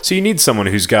 So you need someone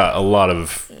who's got a lot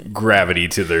of gravity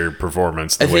to their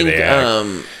performance. The way they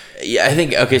act. I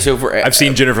think okay. So I've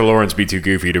seen Jennifer Lawrence be too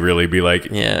goofy to really be like,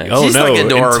 she's like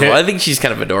adorable. I think she's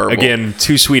kind of adorable. Again,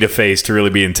 too sweet a face to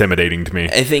really be intimidating to me.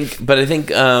 I think,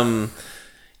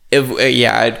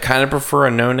 I'd kind of prefer a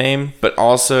no name, but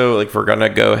also like if we're gonna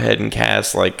go ahead and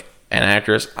cast like an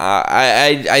actress,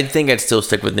 I think I'd still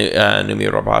stick with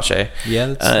Noomi Rapace.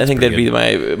 Yeah, I think that'd be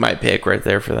my pick right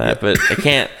there for that. But I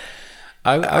can't.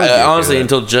 I honestly,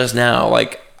 until just now,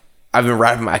 like. I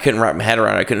couldn't wrap my head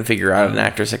around it. I couldn't figure out an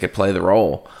actress that could play the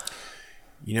role.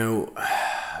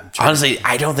 Honestly,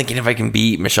 I don't think anybody can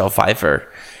beat Michelle Pfeiffer.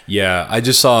 Yeah, I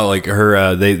just saw like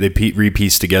her. They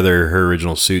repieced together her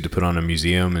original suit to put on a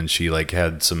museum, and she like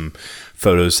had some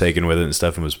photos taken with it and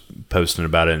stuff, and was posting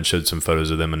about it and showed some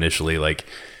photos of them initially like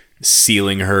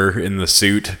sealing her in the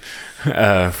suit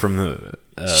from the.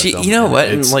 You know what?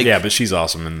 But she's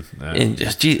awesome,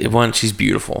 she's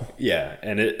beautiful. Yeah,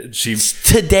 and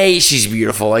today she's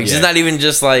beautiful. Like she's not even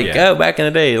just like back in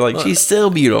the day. Like she's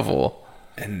still beautiful.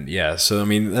 And so I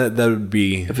mean that would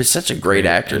be. It was such a great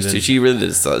actress too. She really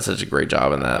did such a great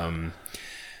job in that.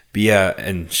 But yeah,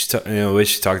 and she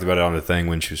talked about it on the thing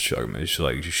when she was struggling.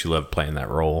 She loved playing that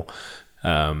role.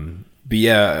 But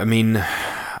yeah, I mean,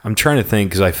 I'm trying to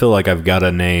think because I feel like I've got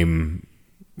a name.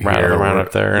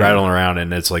 Rattling around,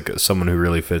 and it's like someone who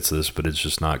really fits this, but it's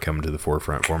just not coming to the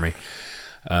forefront for me.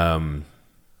 For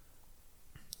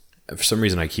some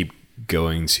reason, I keep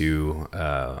going to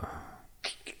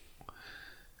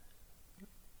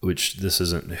which this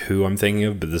isn't who I'm thinking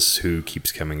of, but this is who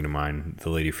keeps coming to mind. The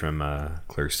lady from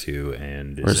Clerks 2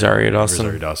 and Rosario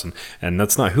Dawson. And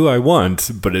that's not who I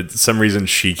want, but some reason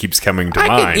she keeps coming to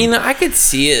mind. I could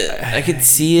see it.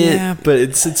 Yeah, but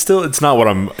it's not where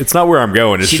I'm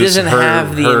going. It's she just doesn't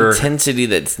have the intensity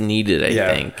that's needed,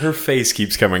 I think. Her face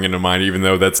keeps coming into mind, even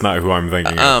though that's not who I'm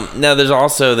thinking of. Now, there's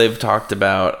also, they've talked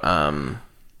about,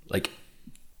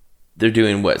 they're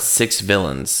doing, 6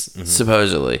 villains,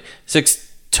 supposedly. 6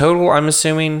 total, I'm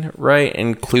assuming, right?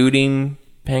 Including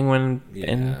Penguin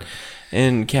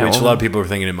and Catwoman. Which a lot of people are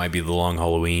thinking it might be The Long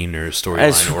Halloween or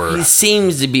storyline. It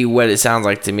seems to be what it sounds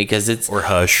like to me, because or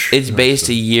Hush. It's based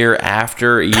a year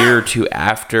or two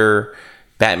after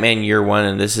Batman Year One,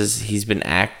 and he's been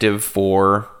active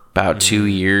for about 2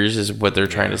 years, is what they're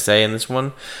trying to say in this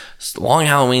one. Long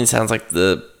Halloween sounds like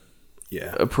the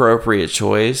appropriate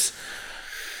choice.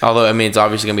 Although, I mean, it's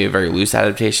obviously going to be a very loose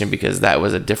adaptation, because that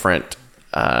was a different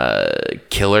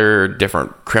killer,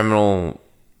 different criminal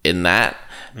in that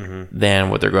than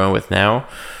what they're going with now.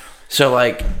 So,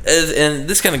 and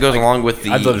this kind of goes along with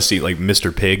the... I'd love to see,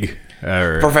 Mr. Pig.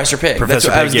 Professor Pig. I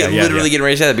was literally getting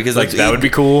ready to say that, because that would be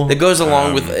cool. That goes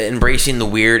along with embracing the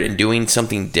weird and doing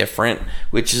something different,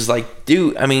 which is Mad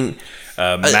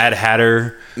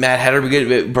Hatter. Mad Hatter would be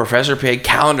good. Professor Pig,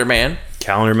 Calendar Man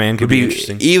could be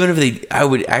interesting. Even if I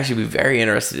would actually be very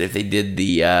interested if they did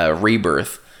the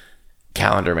Rebirth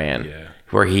Calendar Man,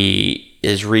 where he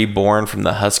is reborn from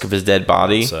the husk of his dead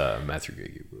body. It's Matthew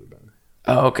Gage.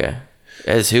 Oh, okay.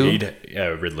 As who?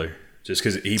 Riddler. Just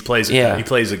because he plays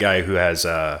a guy who has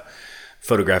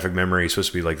photographic memory. He's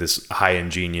supposed to be this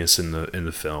high-end genius in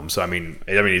the film. So I mean,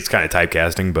 it's kind of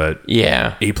typecasting, but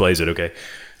he plays it okay.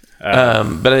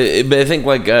 But I think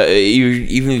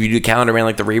even if you do Calendar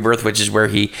Man, the Rebirth, which is where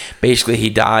he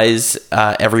dies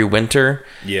every winter,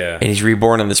 and he's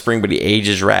reborn in the spring, but he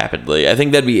ages rapidly. I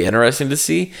think that'd be interesting to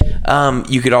see.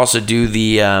 You could also do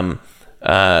the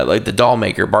the doll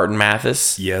maker Barton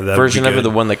Mathis version of it,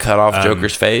 the one that cut off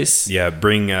Joker's face. Yeah,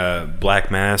 bring Black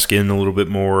Mask in a little bit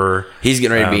more. He's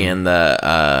getting ready to be in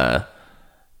the.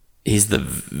 He's the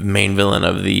main villain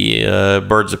of the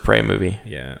Birds of Prey movie.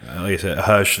 Yeah, like I said,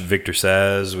 Hush, Victor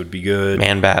Saz would be good.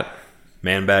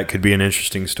 Man-Bat could be an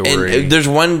interesting story. And there's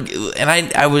one,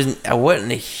 and I wasn't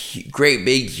a great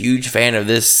big huge fan of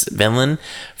this villain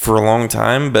for a long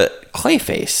time, but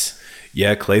Clayface.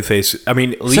 Yeah, Clayface. I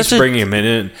mean, at least bringing him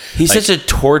in. He's such a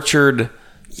tortured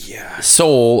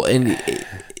soul, and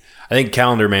I think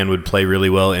Calendar Man would play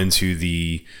really well into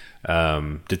the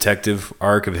detective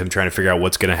arc of him trying to figure out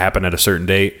what's going to happen at a certain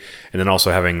date, and then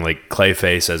also having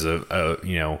Clayface as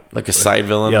a side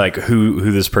villain. Yeah,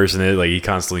 who this person is. He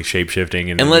constantly shape shifting,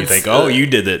 and then you think, you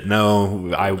did it. No,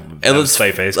 let's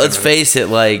Clayface. Let's face it.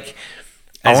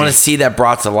 I want to see that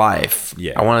brought to life.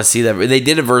 Yeah, I want to see that. They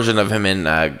did a version of him in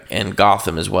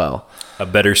Gotham as well. A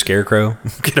better Scarecrow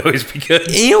could always be good.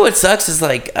 And you know what sucks is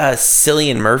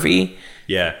Cillian Murphy.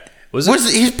 Yeah.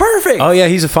 He's perfect. Oh yeah,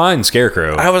 he's a fine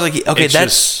Scarecrow. I was like, okay,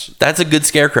 that's a good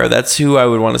Scarecrow. That's who I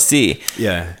would want to see.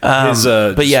 Yeah, his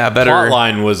better plot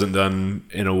line wasn't done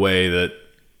in a way that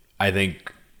I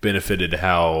think benefited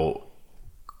how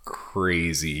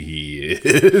crazy he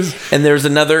is. And there's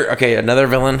another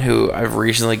villain who I've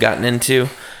recently gotten into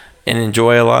and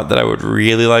enjoy a lot that I would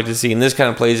really like to see. And this kind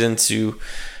of plays into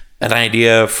an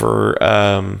idea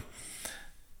for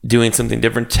doing something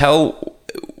different.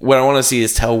 What I want to see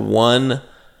is tell one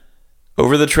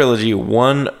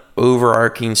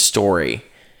overarching story,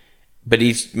 but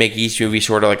make each movie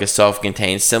sort of like a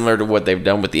self-contained, similar to what they've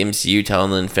done with the MCU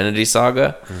telling the Infinity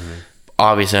Saga,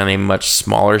 obviously on a much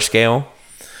smaller scale.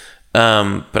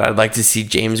 But I'd like to see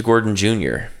James Gordon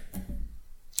Jr.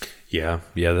 Yeah,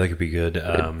 that could be good.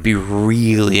 It'd be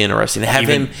really interesting to have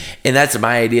him, and that's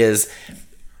my idea. Is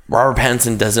Robert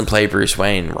Pattinson doesn't play Bruce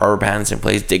Wayne. Robert Pattinson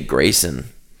plays Dick Grayson.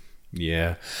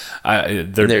 Yeah,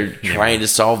 they're trying to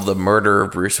solve the murder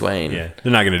of Bruce Wayne. Yeah,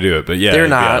 they're not going to do it, but they're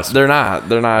not. So they're not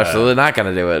going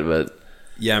to do it. But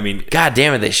yeah, I mean, God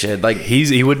damn it, they should.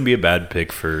 He wouldn't be a bad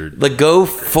pick for go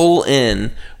full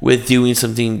in with doing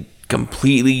something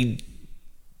completely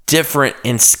different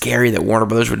and scary that Warner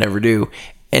Brothers would never do,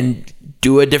 and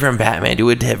do a different Batman, do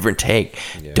a different take.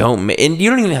 Yeah. And you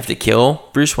don't even have to kill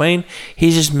Bruce Wayne.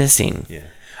 He's just missing. Yeah,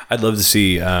 I'd love to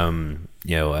see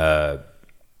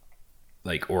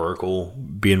Oracle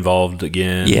be involved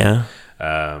again. Yeah.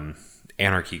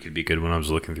 Anarchy could be good when I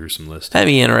was looking through some lists. That'd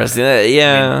be interesting.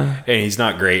 Yeah. And he's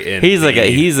not great in he's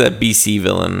a BC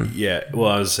villain. Yeah.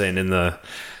 Well, I was saying in the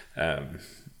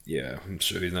I'm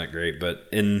sure he's not great, but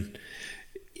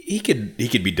he could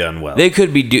be done well. They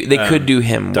could do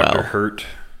him Dr. well. Hurt.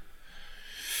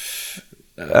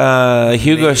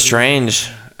 Hugo Strange.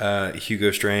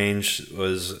 Hugo Strange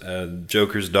was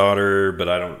Joker's daughter, but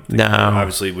I don't think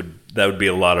obviously that would be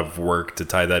a lot of work to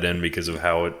tie that in because of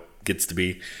how it gets to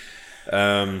be.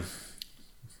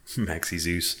 Maxie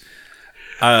Zeus.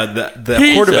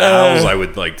 The Court of Owls I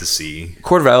would like to see.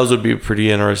 Court of Owls would be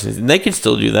pretty interesting. And they can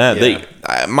still do that.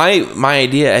 Yeah. My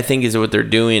idea, I think, is what they're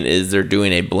doing is they're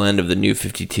doing a blend of the New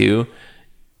 52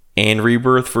 and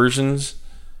Rebirth versions.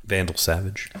 Vandal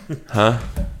Savage. Huh?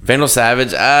 Vandal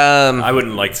Savage? I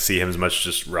wouldn't like to see him as much,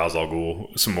 just Ra's al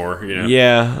Ghul some more, you know?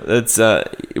 Yeah, it's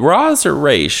Ra's or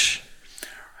Raish?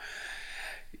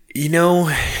 You know,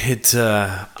 it's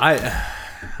I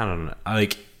don't know.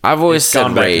 I've always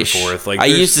said Raish. I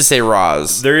used to say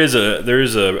Ra's. There is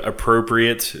a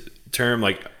appropriate term,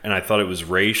 and I thought it was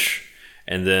Raish,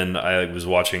 and then I was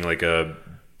watching a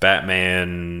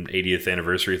Batman 80th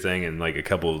anniversary thing, and a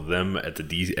couple of them at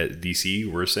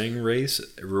DC were saying Ra's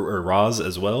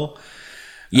as well.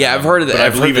 Yeah, I've heard of that.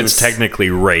 I believe it's technically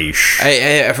Raish.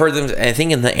 I've heard them. I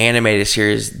think in the animated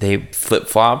series they flip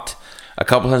flopped a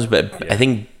couple times, but yeah. I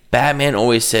think Batman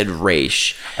always said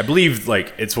Raish. I believe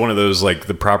it's one of those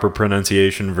the proper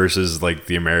pronunciation versus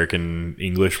the American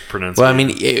English pronunciation. Well, I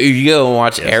mean, you go and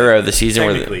watch Arrow, the season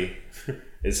technically,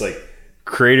 it's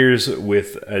creators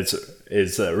with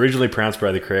it's originally pronounced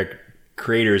by the correct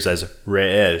creators as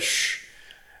Raish,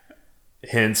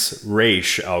 hence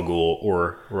Raish al Ghul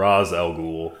or Ra's al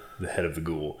Ghul, the head of the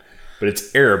Ghul, but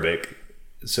it's Arabic,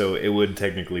 so it would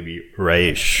technically be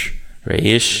Raish.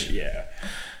 Raish, yeah.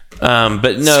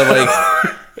 But no,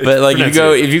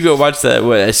 if you go watch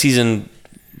that season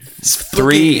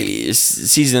 3,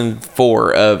 season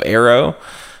 4 of Arrow,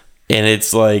 and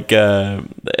it's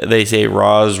they say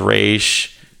Ra's,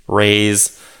 Raish,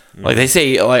 Rays. They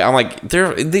say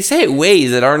they say it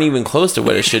ways that aren't even close to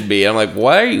what it should be. I'm like,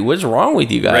 what's wrong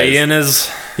with you guys?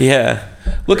 Rayanas. Yeah.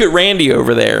 Look at Randy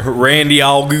over there. Randy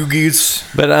all Googies.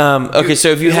 But okay, so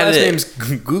if you had his name's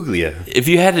Googlia. If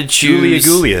you had to choose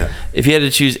if you had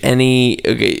to choose any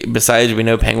besides we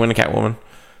know Penguin and Catwoman,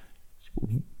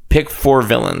 pick 4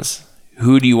 villains.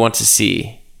 Who do you want to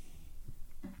see?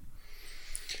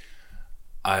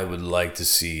 I would like to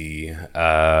see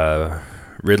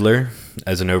Riddler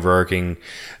as an overarching.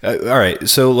 All right,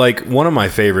 so one of my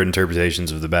favorite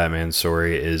interpretations of the Batman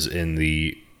story is in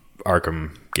the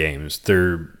Arkham games.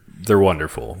 They're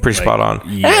wonderful. Pretty spot on.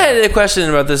 Yeah. I had a question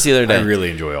about this the other day. I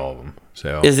really enjoy all of them.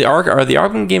 So are the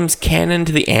Arkham games canon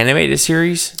to the animated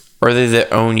series, or are they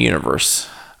their own universe?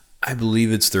 I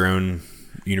believe it's their own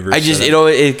universe.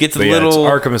 It gets a little. It's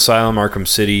Arkham Asylum, Arkham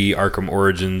City, Arkham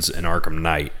Origins, and Arkham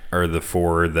Knight are the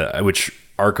 4 which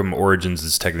Arkham Origins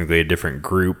is technically a different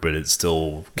group, but it's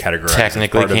still categorized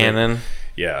technically canon.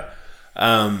 Yeah.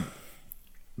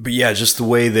 But yeah, just the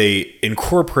way they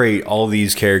incorporate all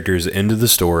these characters into the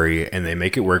story and they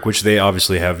make it work, which they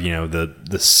obviously have,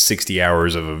 the 60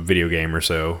 hours of a video game or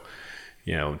so,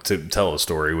 to tell a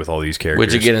story with all these characters.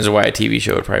 Which again is why a TV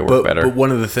show would probably work better. But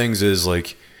one of the things is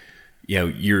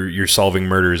you're solving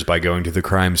murders by going to the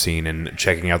crime scene and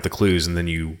checking out the clues, and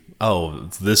then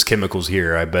this chemical's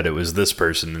here, I bet it was this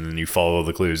person, and then you follow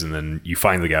the clues, and then you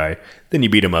find the guy, then you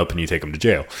beat him up and you take him to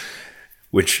jail,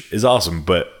 which is awesome.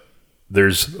 But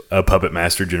there's a puppet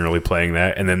master generally playing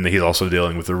that, and then he's also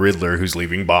dealing with the Riddler who's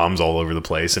leaving bombs all over the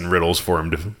place and riddles for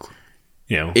him to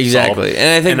exactly solve.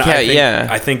 And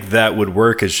I think that would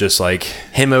work as just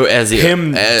him as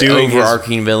doing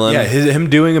overarching villain. Yeah, him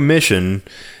doing a mission.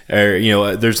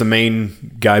 There's the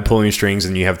main guy pulling strings,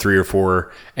 and you have 3 or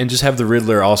 4, and just have the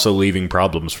Riddler also leaving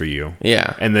problems for you.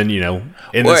 Yeah, and then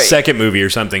in the second movie or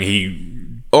something,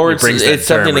 it's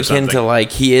something akin to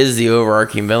he is the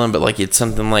overarching villain, but it's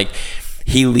something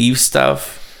he leaves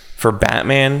stuff for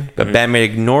Batman, but Batman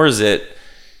ignores it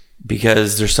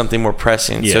because there's something more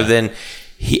pressing. Yeah. So then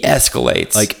he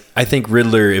escalates. I think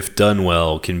Riddler, if done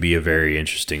well, can be a very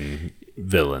interesting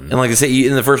villain. And like I say,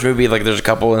 in the first movie, there's a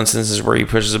couple instances where he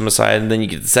pushes him aside, and then you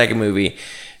get the second movie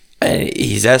and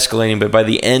he's escalating, but by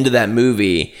the end of that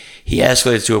movie he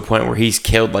escalates to a point where he's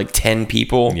killed 10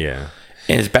 people, and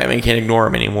his Batman can't ignore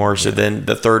him anymore. So then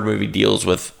the third movie deals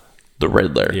with the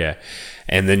Riddler,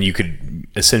 and then you could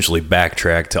essentially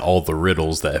backtrack to all the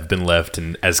riddles that have been left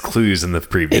as clues in the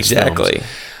previous films.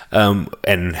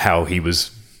 And how he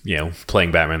was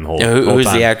playing Batman the whole time.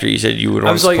 Who's the actor you said you would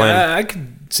want to play? I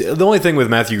could. The only thing with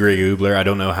Matthew Gray Gubler, I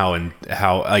don't know how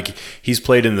he's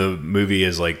played in the movie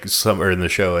as or in the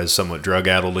show as somewhat drug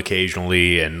addled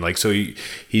occasionally, and so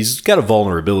he's got a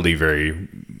vulnerability very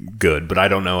good, but I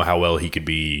don't know how well he could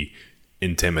be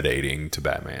intimidating to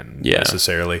Batman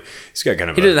necessarily. He's got kind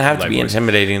of he doesn't have to be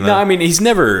intimidating though. No, I mean he's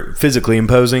never physically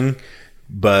imposing,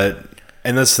 but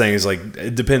And this thing is like,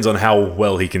 it depends on how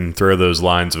well he can throw those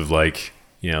lines of like,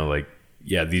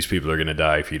 yeah, these people are going to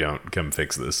die if you don't come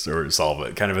fix this or solve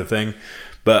it, kind of a thing.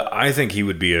 But I think he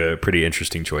would be a pretty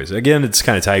interesting choice. Again, it's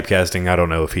kind of typecasting. I don't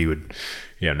know if he would,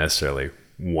 necessarily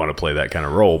want to play that kind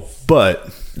of role. But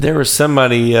there was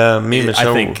somebody, me and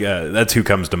Michelle. I think that's who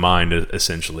comes to mind,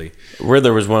 essentially. Where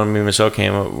there was one, me and Michelle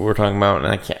came up, we were talking about,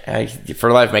 and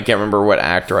for life, I can't remember what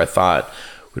actor I thought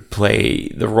would play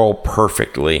the role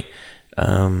perfectly.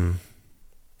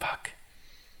 Fuck.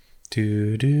 I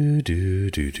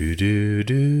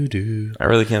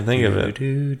really can't think of it.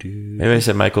 Maybe I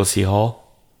said Michael C. Hall.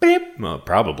 Well,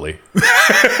 probably.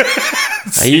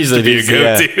 I usually do.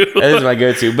 That is my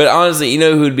go-to. But honestly, you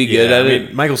know who would be good at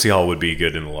it? Michael C. Hall would be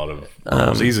good in a lot of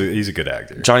roles. He's a good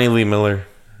actor. Johnny Lee Miller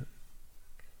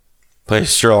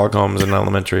plays Sherlock Holmes in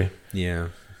Elementary. Yeah.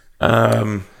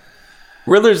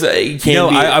 Riddler's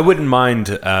I wouldn't mind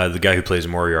the guy who plays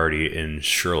Moriarty in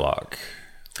Sherlock,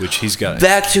 which he's got.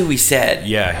 That's who we said.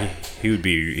 Yeah, he would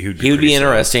be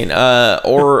interesting.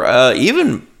 Or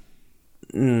even.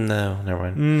 No, never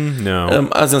mind. No.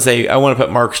 I was gonna say I want to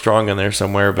put Mark Strong in there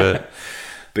somewhere, but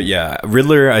but yeah,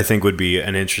 Riddler I think would be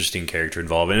an interesting character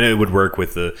involved, and it would work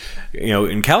with the,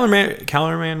 and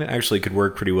Callerman actually could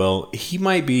work pretty well. He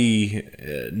might be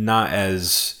not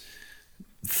as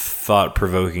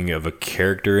thought-provoking of a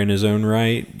character in his own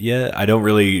right yet. I don't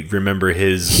really remember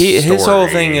his story. His whole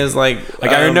thing is like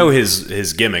I know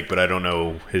his gimmick, but I don't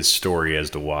know his story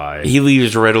as to why he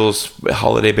leaves riddles,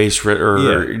 holiday-based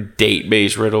or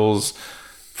date-based riddles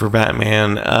for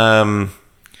Batman.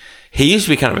 He used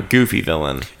to be kind of a goofy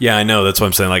villain. Yeah, I know. That's what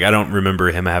I'm saying. Like, I don't remember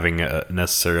him having a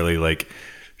necessarily like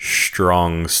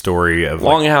strong story of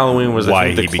Long Halloween was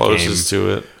I think the closest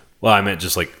to it. Well, I meant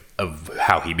just like of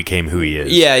how he became who he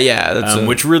is. Yeah. That's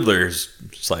which Riddler's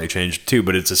slightly changed too,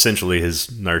 but it's essentially his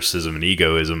narcissism and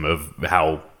egoism of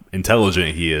how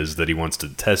intelligent he is that he wants to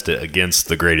test it against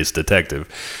the greatest detective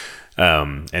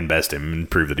and best him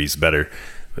and prove that he's better.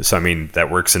 So, I mean,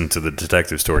 that works into the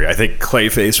detective story. I think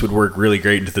Clayface would work really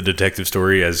great into the detective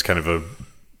story as kind of a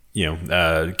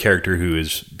character who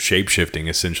is shape-shifting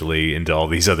essentially into all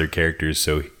these other characters,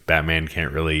 so Batman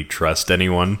can't really trust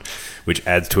anyone, which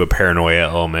adds to a paranoia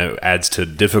element, adds to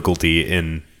difficulty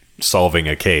in solving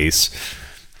a case.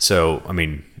 So, I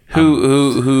mean,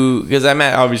 who? Because I'm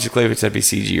at obviously Clayface would be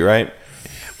CG, right?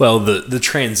 Well, the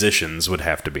transitions would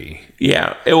have to be.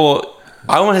 Yeah, it will.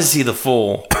 I want to see the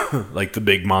full, like the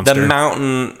big monster, the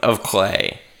mountain of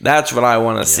clay. That's what I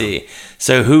want to see.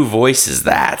 So, who voices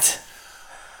that?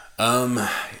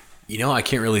 I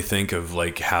can't really think of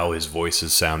like how his voice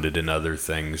has sounded in other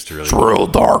things to really. It's real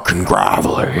dark and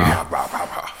gravelly.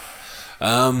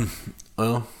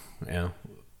 Well, yeah.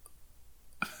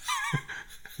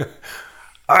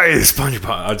 Hey, SpongeBob.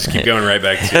 I'll just keep going right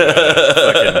back to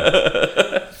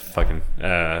fucking.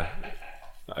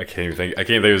 I can't think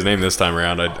of his name this time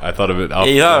around. I thought of it. Off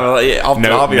the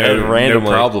top of your head randomly.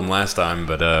 No problem last time,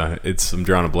 but I'm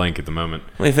drawing a blank at the moment.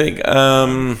 Let me think.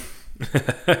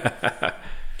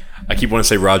 I keep wanting to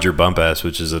say Roger Bumpass,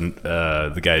 which is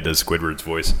the guy who does Squidward's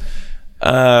voice.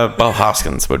 Bob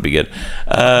Hoskins would be good.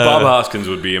 Bob Hoskins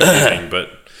would be amazing, but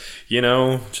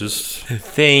just I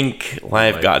think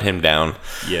live got him down.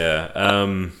 Yeah.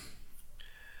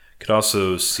 Could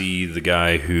also see the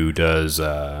guy who does.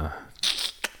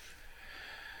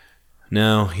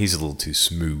 No, he's a little too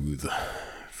smooth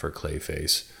for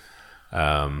Clayface.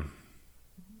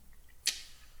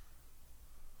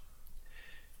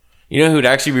 You know who'd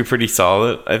actually be pretty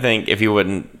solid, I think, if he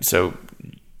wasn't so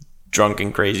drunk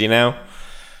and crazy now?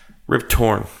 Rip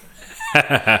Torn.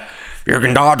 You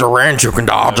can dodge a wrench, you can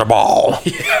dodge a ball.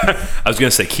 Yeah. I was going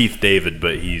to say Keith David,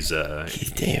 but he's...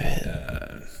 Keith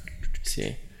David.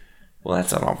 See. Well,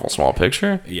 that's an awful small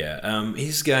picture. Yeah.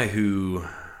 He's a guy who...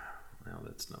 Well,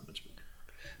 that's not much...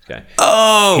 Guy.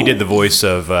 Oh! He did the voice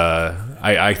of...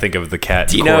 I think of the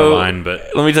cat in Coraline,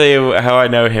 but... Let me tell you how I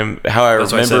know him, how I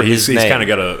remember his name. He's kind of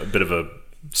got a bit of a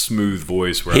smooth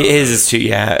voice. His is too,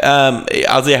 yeah.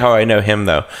 I'll tell you how I know him,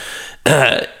 though.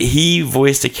 He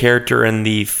voiced a character in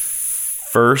the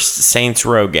first Saints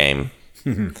Row game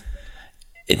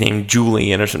named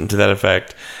Julian or something to that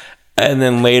effect. And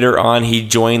then later on, he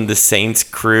joined the Saints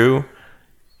crew.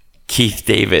 Keith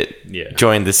David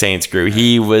joined the Saints crew.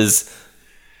 He was...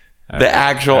 The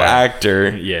actual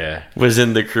actor was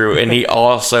in the crew, and he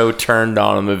also turned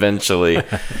on him eventually.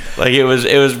 Like it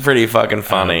was pretty fucking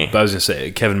funny. I was gonna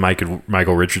say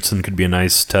Michael Richardson could be a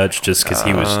nice touch just because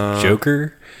he was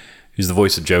Joker. He's the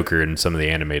voice of Joker in some of the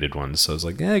animated ones, so I was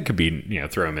like, it could be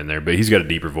throw him in there. But he's got a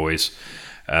deeper voice.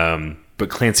 But But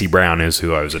Clancy Brown is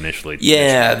who I was initially.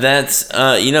 Yeah, that's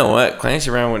you know what, Clancy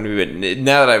Brown wouldn't be. But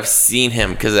now that I've seen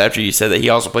him, because after you said that, he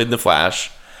also played in The Flash.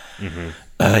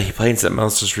 Mm-hmm. He played in something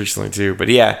else just recently too. But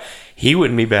yeah, he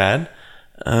wouldn't be bad.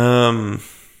 Yeah,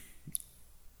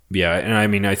 and I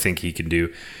mean, I think he can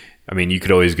do. I mean, you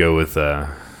could always go with the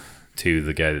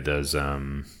guy that does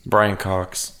Brian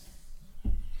Cox.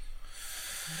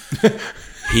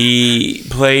 He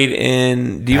played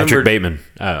in. Do you Patrick remember? Bateman.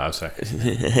 Oh, I'm sorry.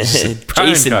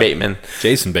 Jason Bateman.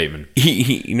 Jason Bateman.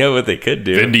 You know what they could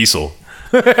do? Vin Diesel.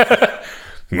 I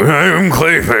am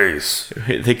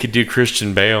Clayface. They could do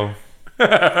Christian Bale.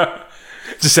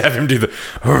 Just have him do the.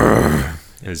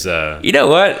 You know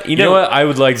what? You know what? I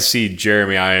would like to see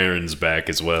Jeremy Irons back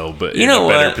as well, but in a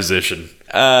better position.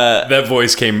 That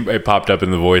voice it popped up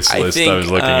in the voice list I was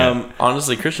looking at.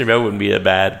 Honestly, Christian Bale wouldn't be a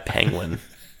bad Penguin.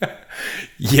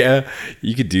 Yeah,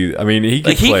 you could do. I mean, he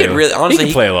could play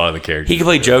a lot of the characters. He could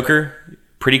play Joker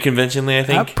pretty convincingly, I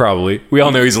think. Probably. We all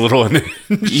know he's a little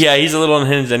unhinged. Yeah, he's a little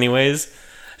unhinged anyways.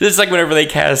 It's like whenever they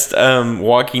cast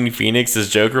Joaquin Phoenix as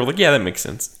Joker, like, yeah, that makes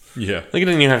sense. Yeah. Like, he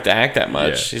doesn't even have to act that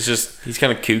much. Yeah. He's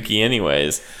kind of kooky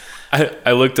anyways.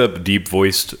 I looked up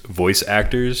deep-voiced voice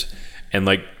actors, and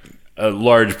like a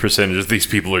large percentage of these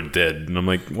people are dead. And I'm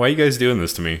like, why are you guys doing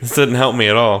this to me? This doesn't help me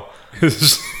at all.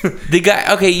 The guy,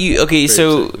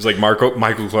 so it was like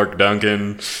Michael Clark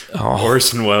Duncan,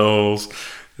 Orson Welles.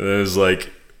 There's like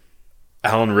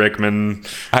Alan Rickman,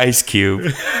 Ice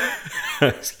Cube,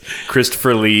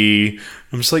 Christopher Lee.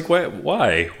 I'm just like,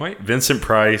 why? Vincent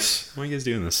Price? Why are you guys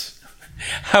doing this?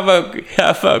 How about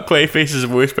Clayface is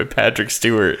voiced by Patrick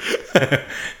Stewart?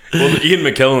 Well, Ian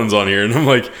McKellen's on here, and I'm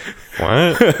like,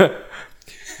 what?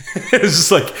 It's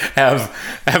just like have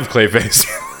Clayface.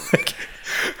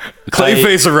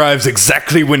 Clayface arrives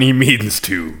exactly when he means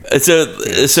to.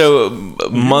 So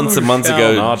months and months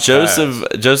ago,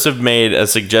 Joseph made a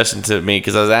suggestion to me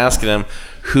because I was asking him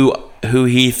who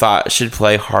he thought should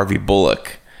play Harvey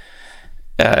Bullock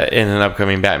in an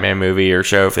upcoming Batman movie or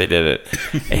show if they did it,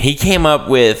 and he came up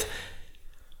with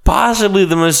possibly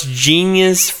the most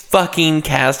genius fucking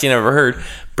casting I've ever heard.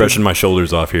 Brushing my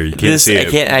shoulders off here. You can't see it.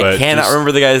 I cannot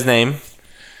remember the guy's name.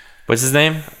 What's his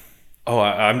name? Oh,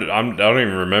 I don't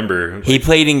even remember. He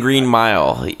played in Green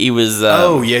Mile. He was.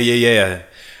 Yeah.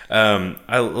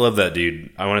 I love that dude.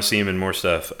 I want to see him in more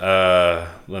stuff.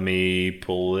 Let me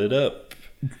pull it up.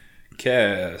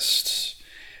 Cast.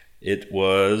 It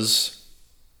was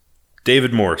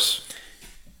David Morse.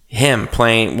 Him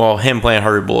playing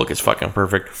Harvey Bullock is fucking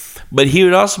perfect. But he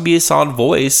would also be a solid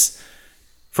voice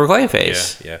for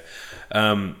Clayface. Yeah.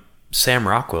 Sam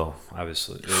Rockwell,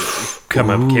 obviously,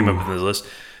 came up in the list.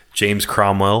 James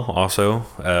Cromwell also.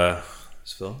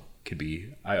 Could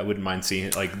be. I wouldn't mind seeing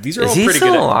it. Like, these are all pretty good. Is he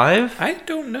still alive? I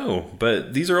don't know,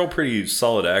 but these are all pretty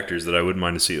solid actors that I wouldn't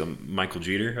mind to see. Michael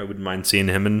Jeter, I wouldn't mind seeing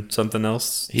him in something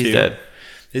else. He's dead.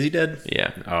 Is he dead?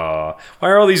 Yeah. Why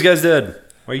are all these guys dead?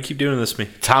 Why do you keep doing this to me?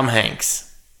 Tom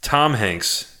Hanks.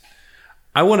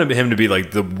 I wanted him to be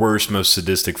like the worst, most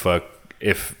sadistic fuck.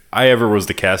 If I ever was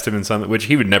to cast him in something, which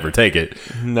he would never take it.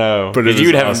 No, but you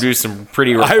would have him do some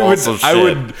pretty repulsive shit. I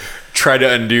would try to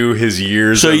undo his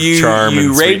years of charm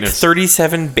and sweetness. So you raped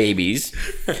 37 babies,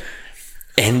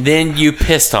 and then you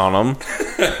pissed on them.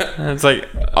 It's like,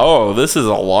 oh, this is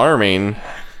alarming.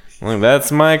 Like,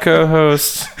 that's my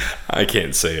co-host. I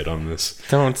can't say it on this.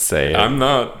 Don't say it. I'm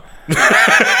not.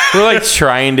 We're like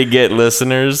trying to get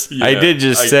listeners. Yeah, I did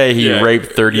just say he raped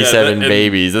 37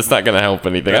 babies. That's not going to help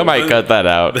anything. I might cut that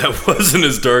out. That wasn't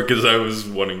as dark as I was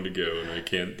wanting to go, and I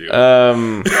can't do it.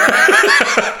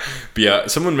 But yeah,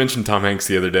 someone mentioned Tom Hanks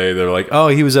the other day. They're like, "Oh,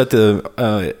 he was at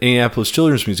the Indianapolis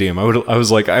Children's Museum." I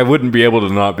was like, I wouldn't be able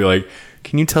to not be like,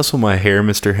 "Can you tussle my hair,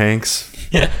 Mr. Hanks?"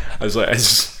 Yeah. I was like,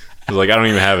 I don't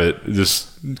even have it.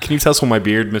 Just, can you tussle my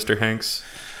beard, Mr. Hanks?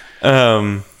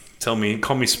 Call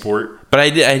me sport. But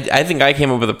I think I came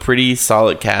up with a pretty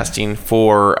solid casting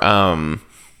for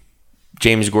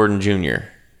James Gordon Jr.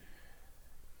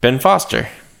 Ben Foster.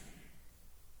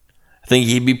 I think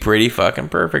he'd be pretty fucking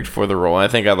perfect for the role. I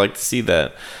think I'd like to see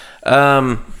that.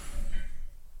 Yeah,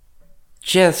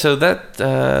 so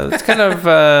that's kind of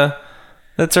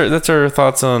that's our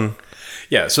thoughts on.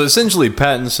 Yeah, so essentially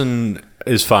Pattinson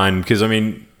is fine because, I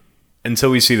mean, until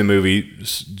we see the movie,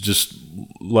 just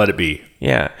let it be.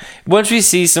 Yeah. Once we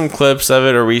see some clips of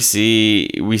it, or we see,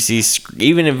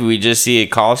 even if we just see a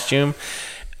costume.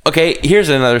 Okay, here's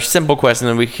another simple question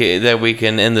that we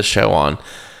can end the show on.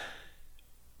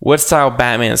 What style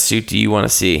Batman suit do you want to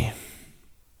see?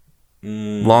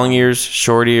 Long ears,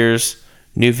 short ears,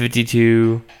 New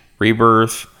 52,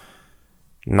 Rebirth,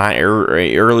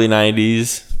 early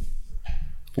 90s,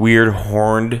 weird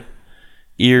horned.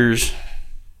 ears.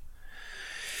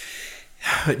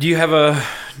 Do you have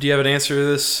an answer to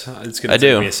this? It's gonna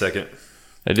take me a second.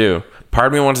 I do. Part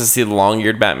of me wants to see the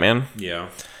long-eared Batman. Yeah.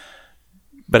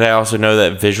 But I also know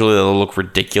that visually it'll look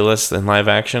ridiculous in live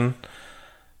action.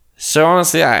 So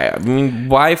honestly, I mean,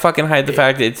 why fucking hide the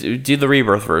fact that do the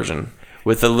Rebirth version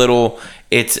with a little?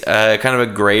 It's kind of a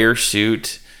grayer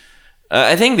suit.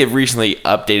 I think they've recently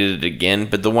updated it again,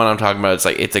 but the one I'm talking about,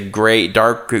 it's a gray,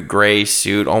 dark gray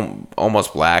suit,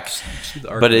 almost black.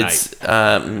 But it's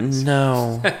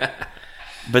no.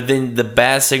 But then the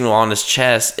bat signal on his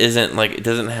chest isn't like, it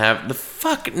doesn't have the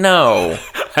fuck no.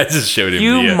 I just showed him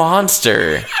you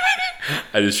monster.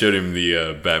 I just showed him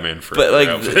the Batman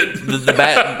Forever outfit. the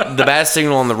bat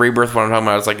signal on the Rebirth one I'm talking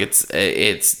about is like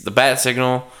it's the bat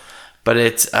signal, but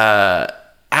it's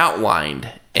outlined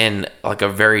in like a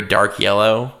very dark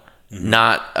yellow,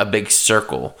 not a big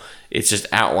circle. It's just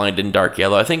outlined in dark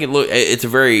yellow. I think it's a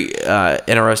very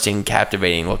interesting,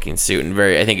 captivating looking suit, and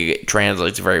I think it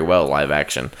translates very well live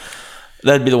action.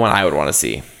 That'd be the one I would want to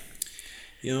see.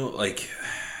 You know, like,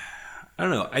 I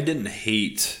don't know. I didn't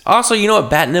hate. Also, you know what?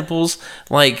 Bat nipples,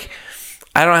 like,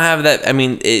 I don't have that. I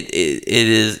mean, it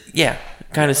is,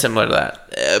 kind of similar to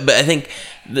that. But I think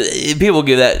people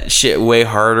give that shit way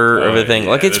harder of a thing.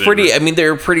 Like, it's pretty, I mean,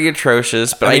 they're pretty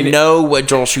atrocious, but I know what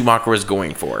Joel Schumacher was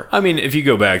going for. I mean, if you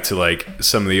go back to, like,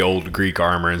 some of the old Greek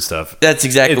armor and stuff. That's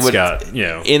exactly what,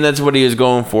 and that's what he was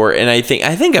going for. And I think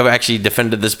I've actually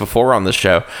defended this before on the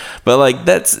show. But, like,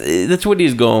 that's what he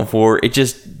was going for. It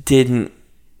just didn't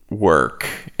work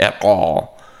at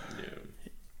all. Yeah.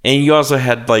 And you also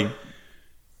had, like,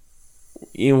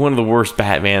 one of the worst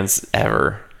Batmans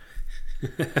ever.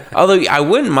 Although I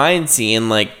wouldn't mind seeing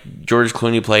like George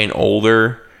Clooney play an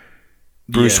older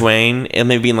Bruce Wayne and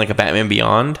maybe being like a Batman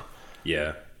Beyond.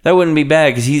 Yeah, that wouldn't be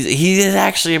bad because he is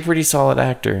actually a pretty solid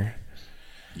actor.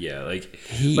 Yeah, like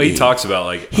he talks about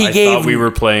like I thought we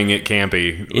were playing it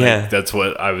campy. Like, that's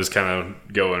what I was kind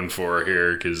of going for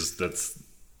here because that's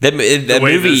that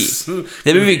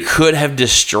movie could have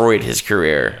destroyed his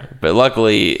career, but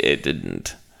luckily it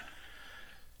didn't.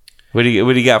 What do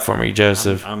you got for me,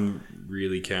 Joseph? I'm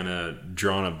really kind of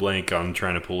drawing a blank on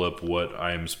trying to pull up what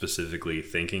I'm specifically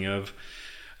thinking of.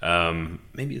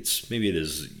 Maybe it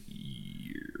is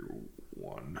year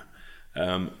one.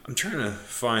 I'm trying to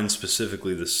find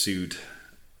specifically the suit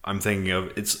I'm thinking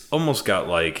of. It's almost got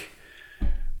like,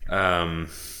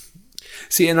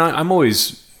 see, and I'm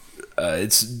always,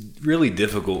 it's really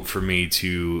difficult for me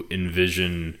to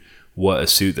envision what a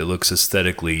suit that looks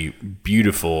aesthetically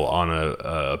beautiful on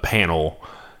a panel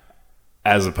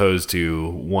as opposed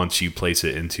to once you place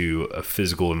it into a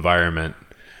physical environment,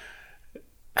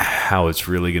 how it's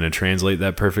really going to translate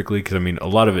that perfectly. Because, I mean, a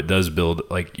lot of it does build,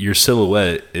 like, your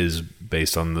silhouette is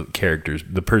based on the characters,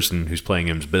 the person who's playing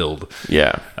him's build.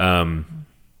 Yeah.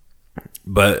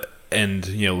 But, and,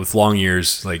 you know, with long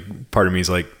ears, like, part of me is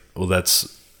like, well,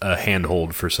 that's a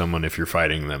handhold for someone if you're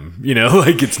fighting them, you know,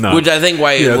 like it's not. Which I think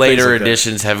why later like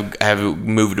editions have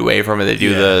moved away from it. They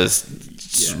do the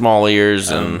small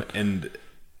ears and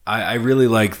I really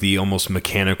like the almost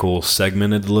mechanical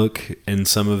segmented look in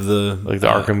some of the like the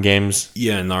Arkham games.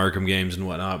 Yeah, in the Arkham games and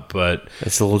whatnot. But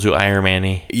it's a little too Iron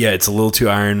Man-y. Yeah, it's a little too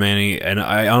Iron Man-y, and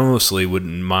I honestly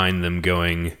wouldn't mind them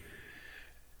going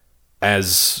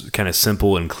as kind of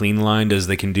simple and clean lined as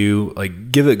they can do,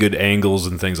 like give it good angles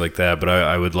and things like that. But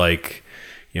I would like,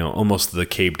 you know, almost the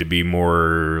cape to be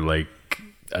more like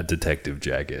a detective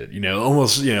jacket, you know,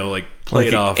 almost, you know, like play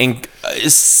it off.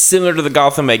 Similar to the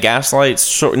Gotham by Gaslight,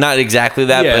 not exactly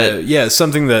that, but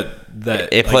something that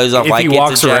it plays off like if he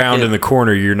walks around in the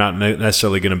corner, you're not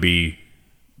necessarily going to be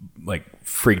like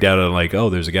freaked out on like,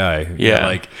 oh, there's a guy. Yeah. You know,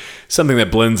 like something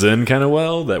that blends in kind of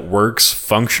well, that works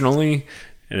functionally.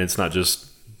 And it's not just,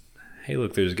 hey,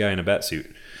 look, there's a guy in a bat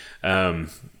suit.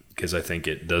 Because I think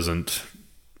it doesn't...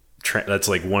 that's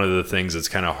like one of the things that's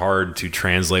kind of hard to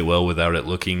translate well without it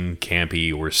looking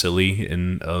campy or silly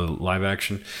in a live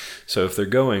action. So if they're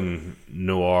going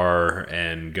noir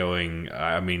and going...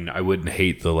 I mean, I wouldn't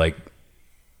hate the like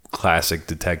classic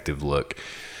detective look.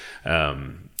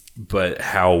 But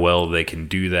how well they can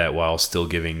do that while still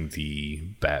giving the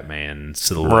Batman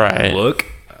silhouette look...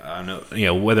 I don't know, you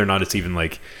know, whether or not it's even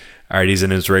like, all right, he's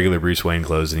in his regular Bruce Wayne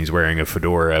clothes and he's wearing a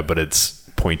fedora, but it's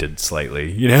pointed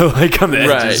slightly, you know, like on the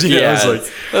edges. You know,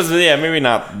 it's like, maybe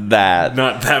not that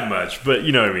much, but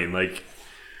you know what I mean, like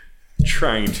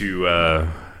trying to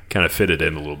kind of fit it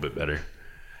in a little bit better.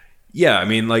 Yeah, I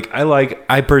mean, like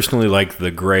I personally like the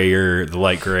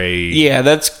light gray. Yeah,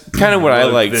 that's kind of what I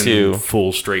like too.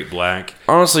 Full straight black.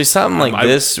 Honestly, something like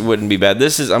this wouldn't be bad.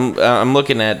 This is I'm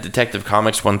looking at Detective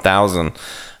Comics 1000.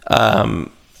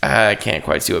 I can't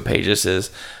quite see what page this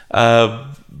is,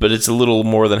 but it's a little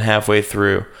more than halfway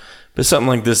through. But something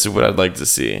like this is what I'd like to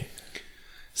see.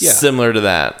 Yeah. Similar to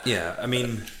that. Yeah, I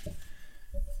mean,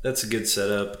 that's a good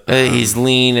setup. He's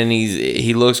lean and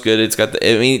he looks good.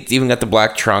 It's even got the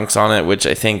black trunks on it, which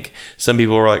I think some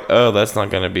people were like, "Oh, that's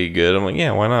not going to be good." I'm like,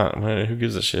 "Yeah, why not? Who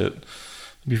gives a shit?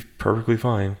 It'll be perfectly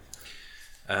fine."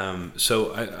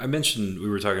 So I mentioned we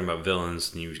were talking about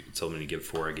villains, and you told me to give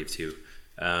 4. I gave 2.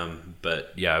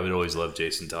 But yeah, I would always love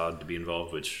Jason Todd to be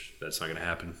involved, which that's not going to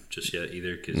happen just yet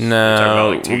either. Cause we're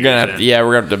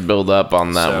gonna have to build up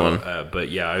on that one. But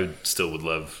yeah, I still would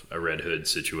love a Red Hood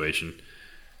situation.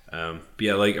 But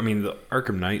yeah, like I mean, the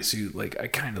Arkham Knight suit, like I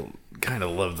kind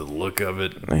of love the look of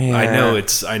it. Yeah. I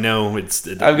know it's.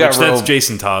 That's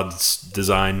Jason Todd's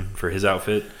design for his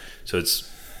outfit, so it's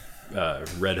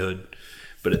Red Hood,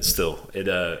 but it's still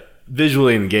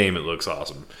visually in game it looks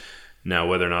awesome. Now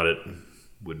whether or not it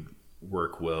would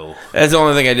work well. That's the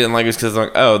only thing I didn't like is because like,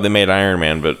 oh, they made Iron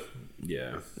Man, but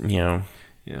yeah, it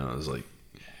was like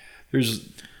there's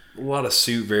a lot of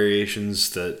suit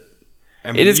variations that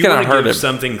I mean, it is kind of hard to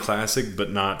something classic, but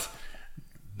not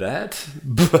that.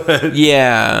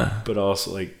 But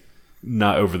also like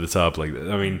not over the top like that.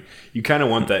 I mean, you kind of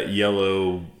want that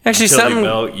yellow. Actually, something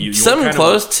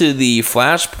close to the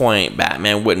Flashpoint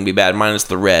Batman wouldn't be bad, minus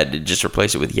the red. Just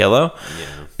replace it with yellow.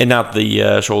 Yeah. And not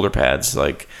the shoulder pads.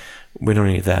 Like, we don't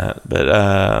need that. But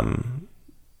I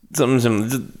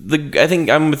think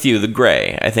I'm with you. The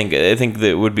gray. I think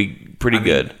that would be pretty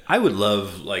good. I would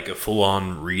love like a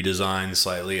full-on redesign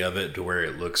slightly of it to where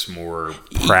it looks more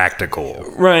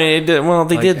practical. Right. Well,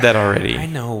 they did that already. I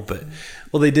know, but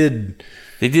they did.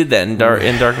 They did that in Dark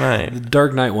Knight. The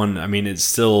Dark Knight one. I mean, it's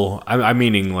still. I'm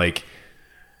meaning like.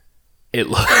 It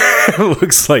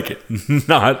looks like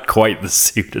not quite the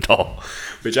suit at all,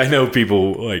 which I know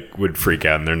people like would freak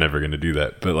out and they're never going to do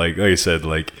that. But like I said,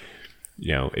 like,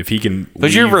 you know, if he can,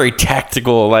 but you're very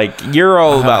tactical. Like you're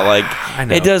all about like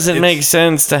it doesn't make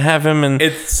sense to have him and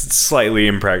it's slightly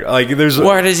impractical. Like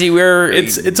why does he wear?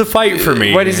 It's a fight for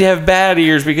me. Why does he have bat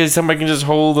ears? Because somebody can just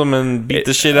hold him and beat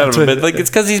the shit out of him. But like it's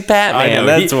because he's Batman.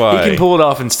 That's why he can pull it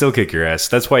off and still kick your ass.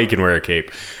 That's why he can wear a cape.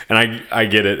 And I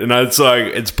get it. And it's like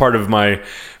it's part of my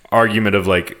argument of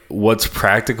like what's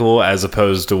practical as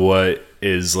opposed to what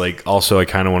is like. Also, I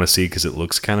kind of want to see because it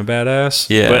looks kind of badass.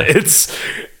 Yeah, but it's.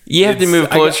 You have to move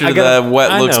closer to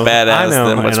what looks badass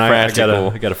than what's practical.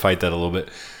 I got to fight that a little bit.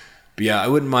 But yeah, I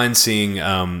wouldn't mind seeing.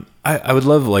 I would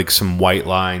love like some white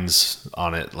lines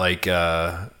on it, like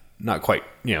not quite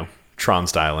Tron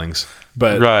stylings,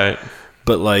 but right.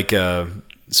 But like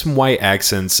some white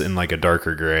accents in like a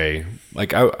darker gray.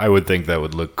 Like I would think that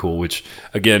would look cool. Which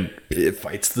again, it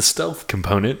fights the stealth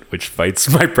component, which fights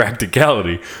my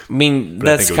practicality. I mean,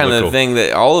 that's kind of the thing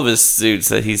that all of his suits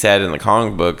that he's had in the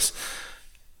comic books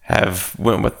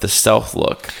went with the stealth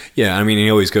look. Yeah, I mean, he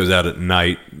always goes out at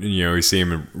night. We see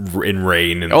him in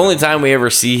rain. And the only time we ever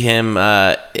see him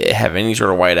have any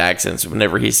sort of white accents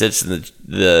whenever he sits in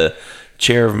the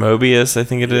chair of Mobius, I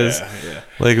think it is. Yeah.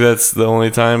 Like, that's the only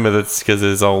time, but that's because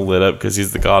it's all lit up because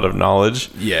he's the god of knowledge.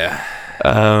 Yeah.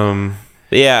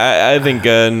 Yeah, I think...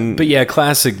 but yeah,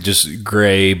 classic, just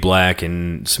gray, black,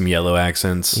 and some yellow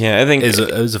accents. Yeah, I think... is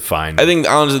a fine... I think,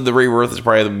 honestly, the Rebirth is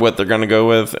probably what they're going to go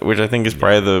with, which I think is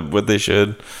probably what they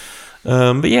should.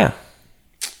 But yeah.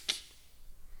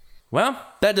 Well,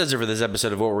 that does it for this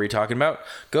episode of What Were We Talking About?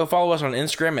 Go follow us on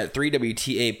Instagram at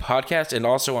 3WTA Podcast and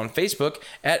also on Facebook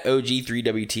at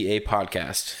OG3WTA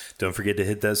Podcast. Don't forget to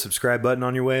hit that subscribe button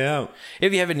on your way out.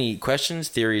 If you have any questions,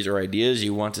 theories, or ideas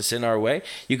you want to send our way,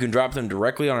 you can drop them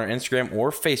directly on our Instagram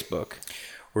or Facebook.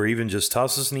 Or even just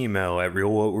toss us an email at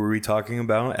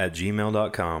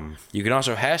realwhatwerewetalkingabout@gmail.com. You can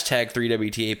also hashtag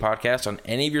 3WTA Podcast on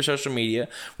any of your social media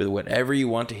with whatever you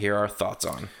want to hear our thoughts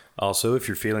on. Also, if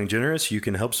you're feeling generous, you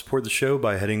can help support the show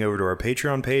by heading over to our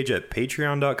Patreon page at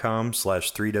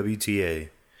patreon.com/3WTA.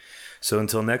 So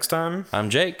until next time, I'm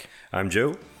Jake. I'm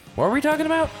Joe. What are we talking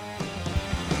about?